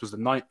Jalen Hurts was the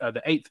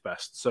 8th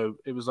best. So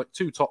it was like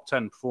 2 top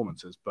 10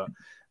 performances. But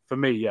for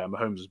me, yeah,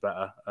 Mahomes was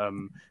better.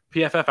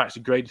 PFF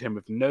actually graded him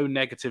with no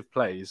negative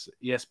plays.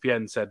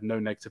 ESPN said no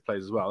negative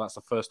plays as well. That's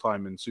the first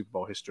time in Super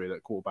Bowl history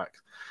that quarterback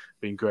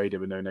being graded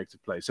with no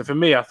negative plays. So for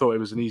me, I thought it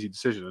was an easy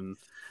decision.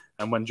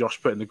 And when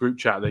Josh put in the group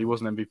chat that he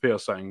wasn't MVP, I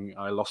was saying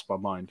I lost my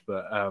mind.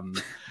 But I'm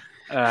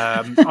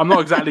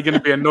not exactly going to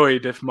be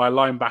annoyed if my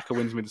linebacker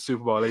wins me the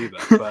Super Bowl either.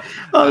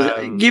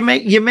 But you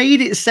made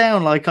it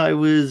sound like I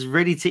was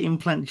ready to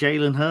implant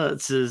Jalen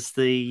Hurts as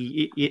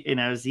the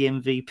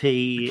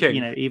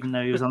MVP. Even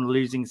though he was on the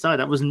losing side,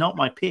 that was not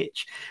my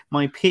pitch.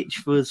 My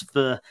pitch was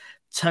for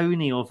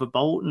Tony or for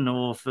Bolton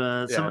or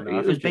for something.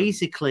 It was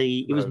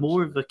basically it was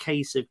more of a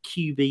case of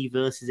QB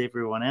versus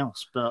everyone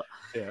else. But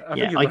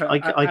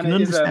I can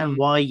understand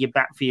why you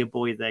back for your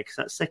boy there, because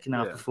that second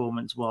half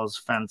performance was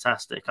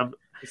fantastic.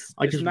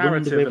 I just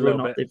wonder whether or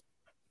not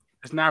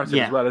it's narrative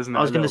as well, isn't it?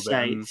 I was going to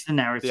say it's the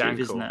narrative,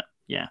 isn't it?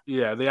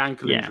 Yeah, the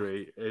ankle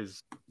injury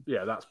is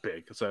that's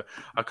big. So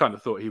I kind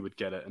of thought he would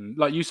get it, and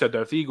like you said,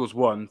 though, if the Eagles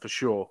won for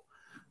sure,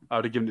 I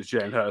would have given it to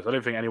Jalen Hurts. I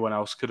don't think anyone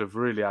else could have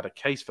really had a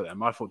case for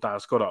them. I thought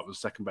Dallas Goedert was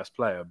the second best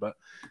player, but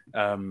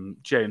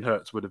Jalen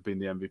Hurts would have been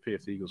the MVP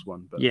if the Eagles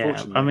won. But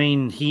I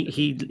mean,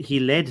 he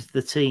led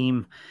the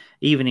team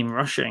even in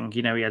rushing.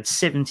 He had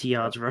 70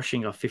 yards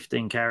rushing off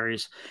 15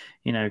 carries.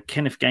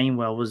 Kenneth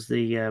Gainwell was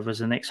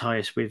the next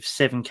highest with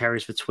 7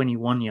 carries for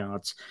 21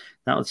 yards.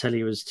 That will tell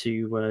you as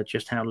to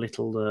just how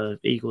little the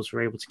Eagles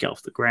were able to get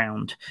off the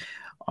ground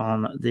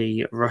on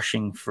the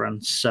rushing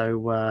front.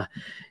 So,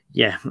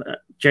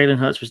 Jalen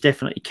Hurts was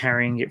definitely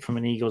carrying it from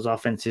an Eagles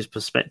offensive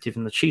perspective,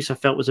 and the Chiefs I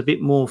felt was a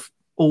bit more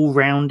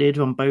all-rounded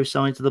on both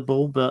sides of the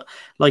ball. But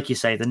like you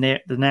say,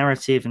 the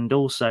narrative and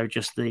also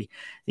just the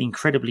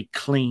incredibly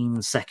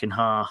clean second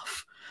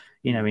half,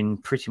 in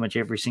pretty much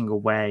every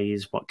single way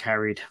is what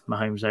carried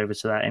Mahomes over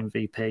to that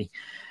MVP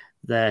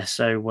there.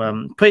 So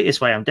put it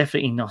this way, I'm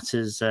definitely not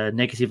as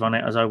negative on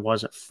it as I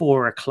was at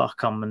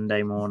 4:00 on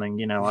Monday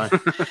morning.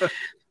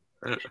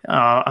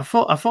 I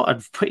thought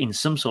I'd put in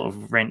some sort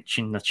of wrench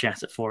in the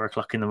chat at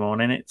 4:00 in the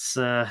morning. It's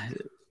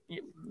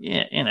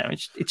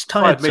it's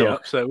tired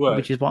talk,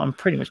 which is what I'm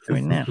pretty much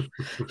doing now.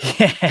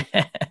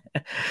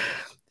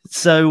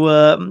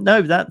 So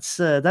no, that's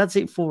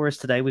it for us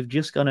today. We've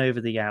just gone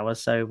over the hour.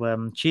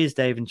 So cheers,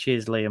 Dave, and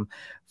cheers, Liam,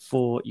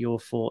 for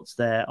your thoughts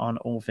there on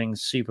all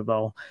things Super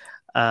Bowl.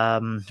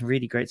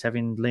 Really great to have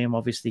you, Liam.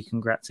 Obviously,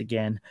 congrats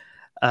again.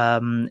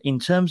 In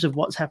terms of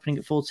what's happening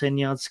at 410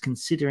 yards,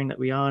 considering that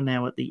we are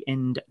now at the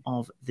end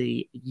of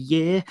the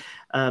year,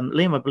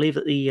 Liam, I believe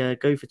that the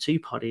Go for Two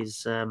pod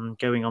is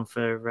going on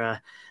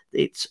for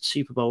its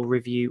Super Bowl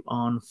review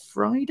on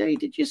Friday.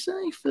 Did you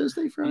say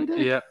Thursday,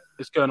 Friday? Yeah,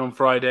 it's going on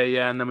Friday.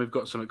 Yeah, and then we've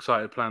got some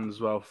excited plans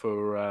as well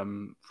for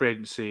free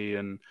agency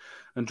and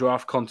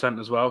draft content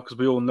as well, because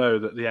we all know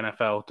that the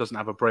NFL doesn't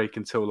have a break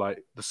until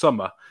like the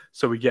summer,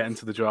 so we get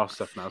into the draft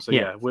stuff now. So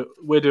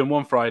we're doing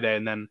one Friday,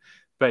 and then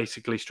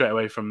basically straight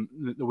away from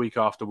the week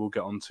after we'll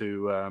get on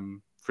to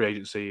free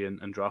agency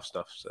and draft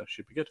stuff, so it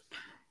should be good.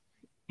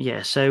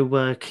 Yeah,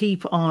 so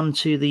keep on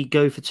to the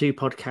Go for Two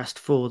podcast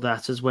for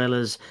that, as well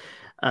as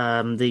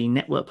the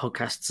network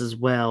podcasts as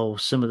well.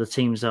 Some of the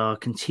teams are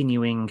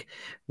continuing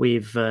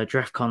with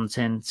draft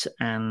content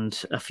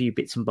and a few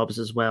bits and bobs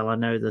as well. I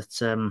know that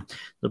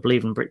the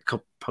Believe in Brick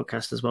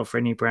podcast as well, for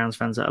any Browns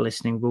fans that are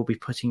listening, will be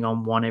putting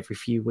on one every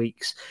few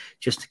weeks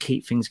just to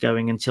keep things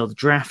going until the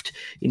draft.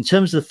 In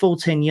terms of the full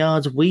 10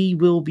 yards, we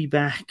will be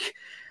back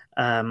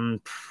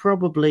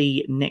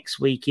probably next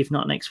week. If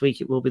not next week,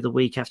 it will be the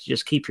week after.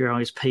 Just keep your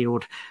eyes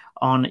peeled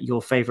on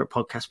your favorite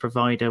podcast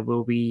provider.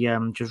 We'll be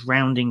just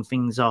rounding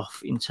things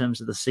off in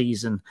terms of the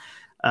season.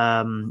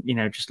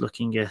 Just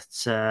looking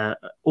at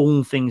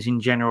all things in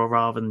general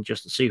rather than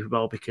just the Super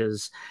Bowl,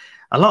 because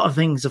a lot of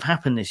things have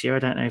happened this year. I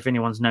don't know if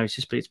anyone's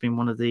noticed, but it's been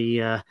one of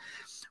the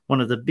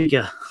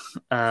bigger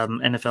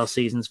NFL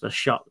seasons for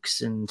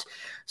shocks and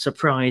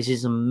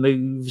surprises and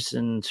moves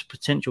and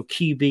potential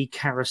QB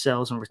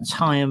carousels and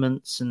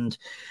retirements and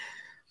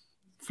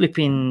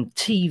flipping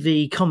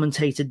TV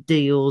commentator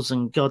deals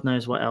and God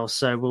knows what else.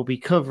 So we'll be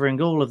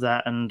covering all of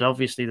that and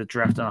obviously the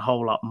draft and a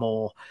whole lot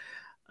more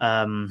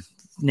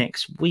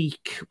next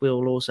week.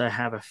 We'll also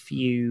have a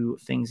few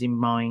things in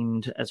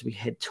mind as we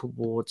head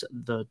towards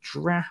the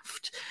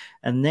draft.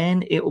 And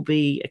then it will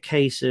be a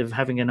case of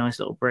having a nice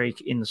little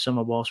break in the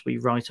summer whilst we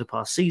write up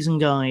our season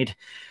guide,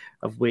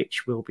 of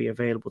which will be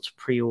available to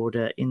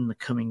pre-order in the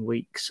coming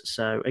weeks.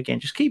 So again,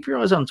 just keep your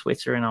eyes on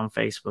Twitter and on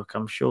Facebook.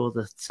 I'm sure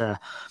that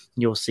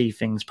you'll see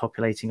things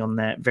populating on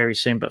there very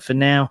soon. But for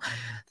now,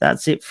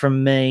 that's it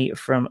from me,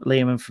 from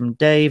Liam and from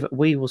Dave.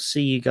 We will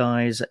see you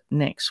guys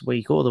next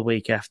week or the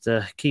week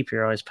after. Keep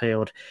your eyes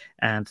peeled.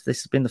 And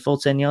this has been the Full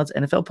 10 Yards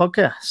NFL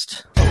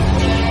podcast.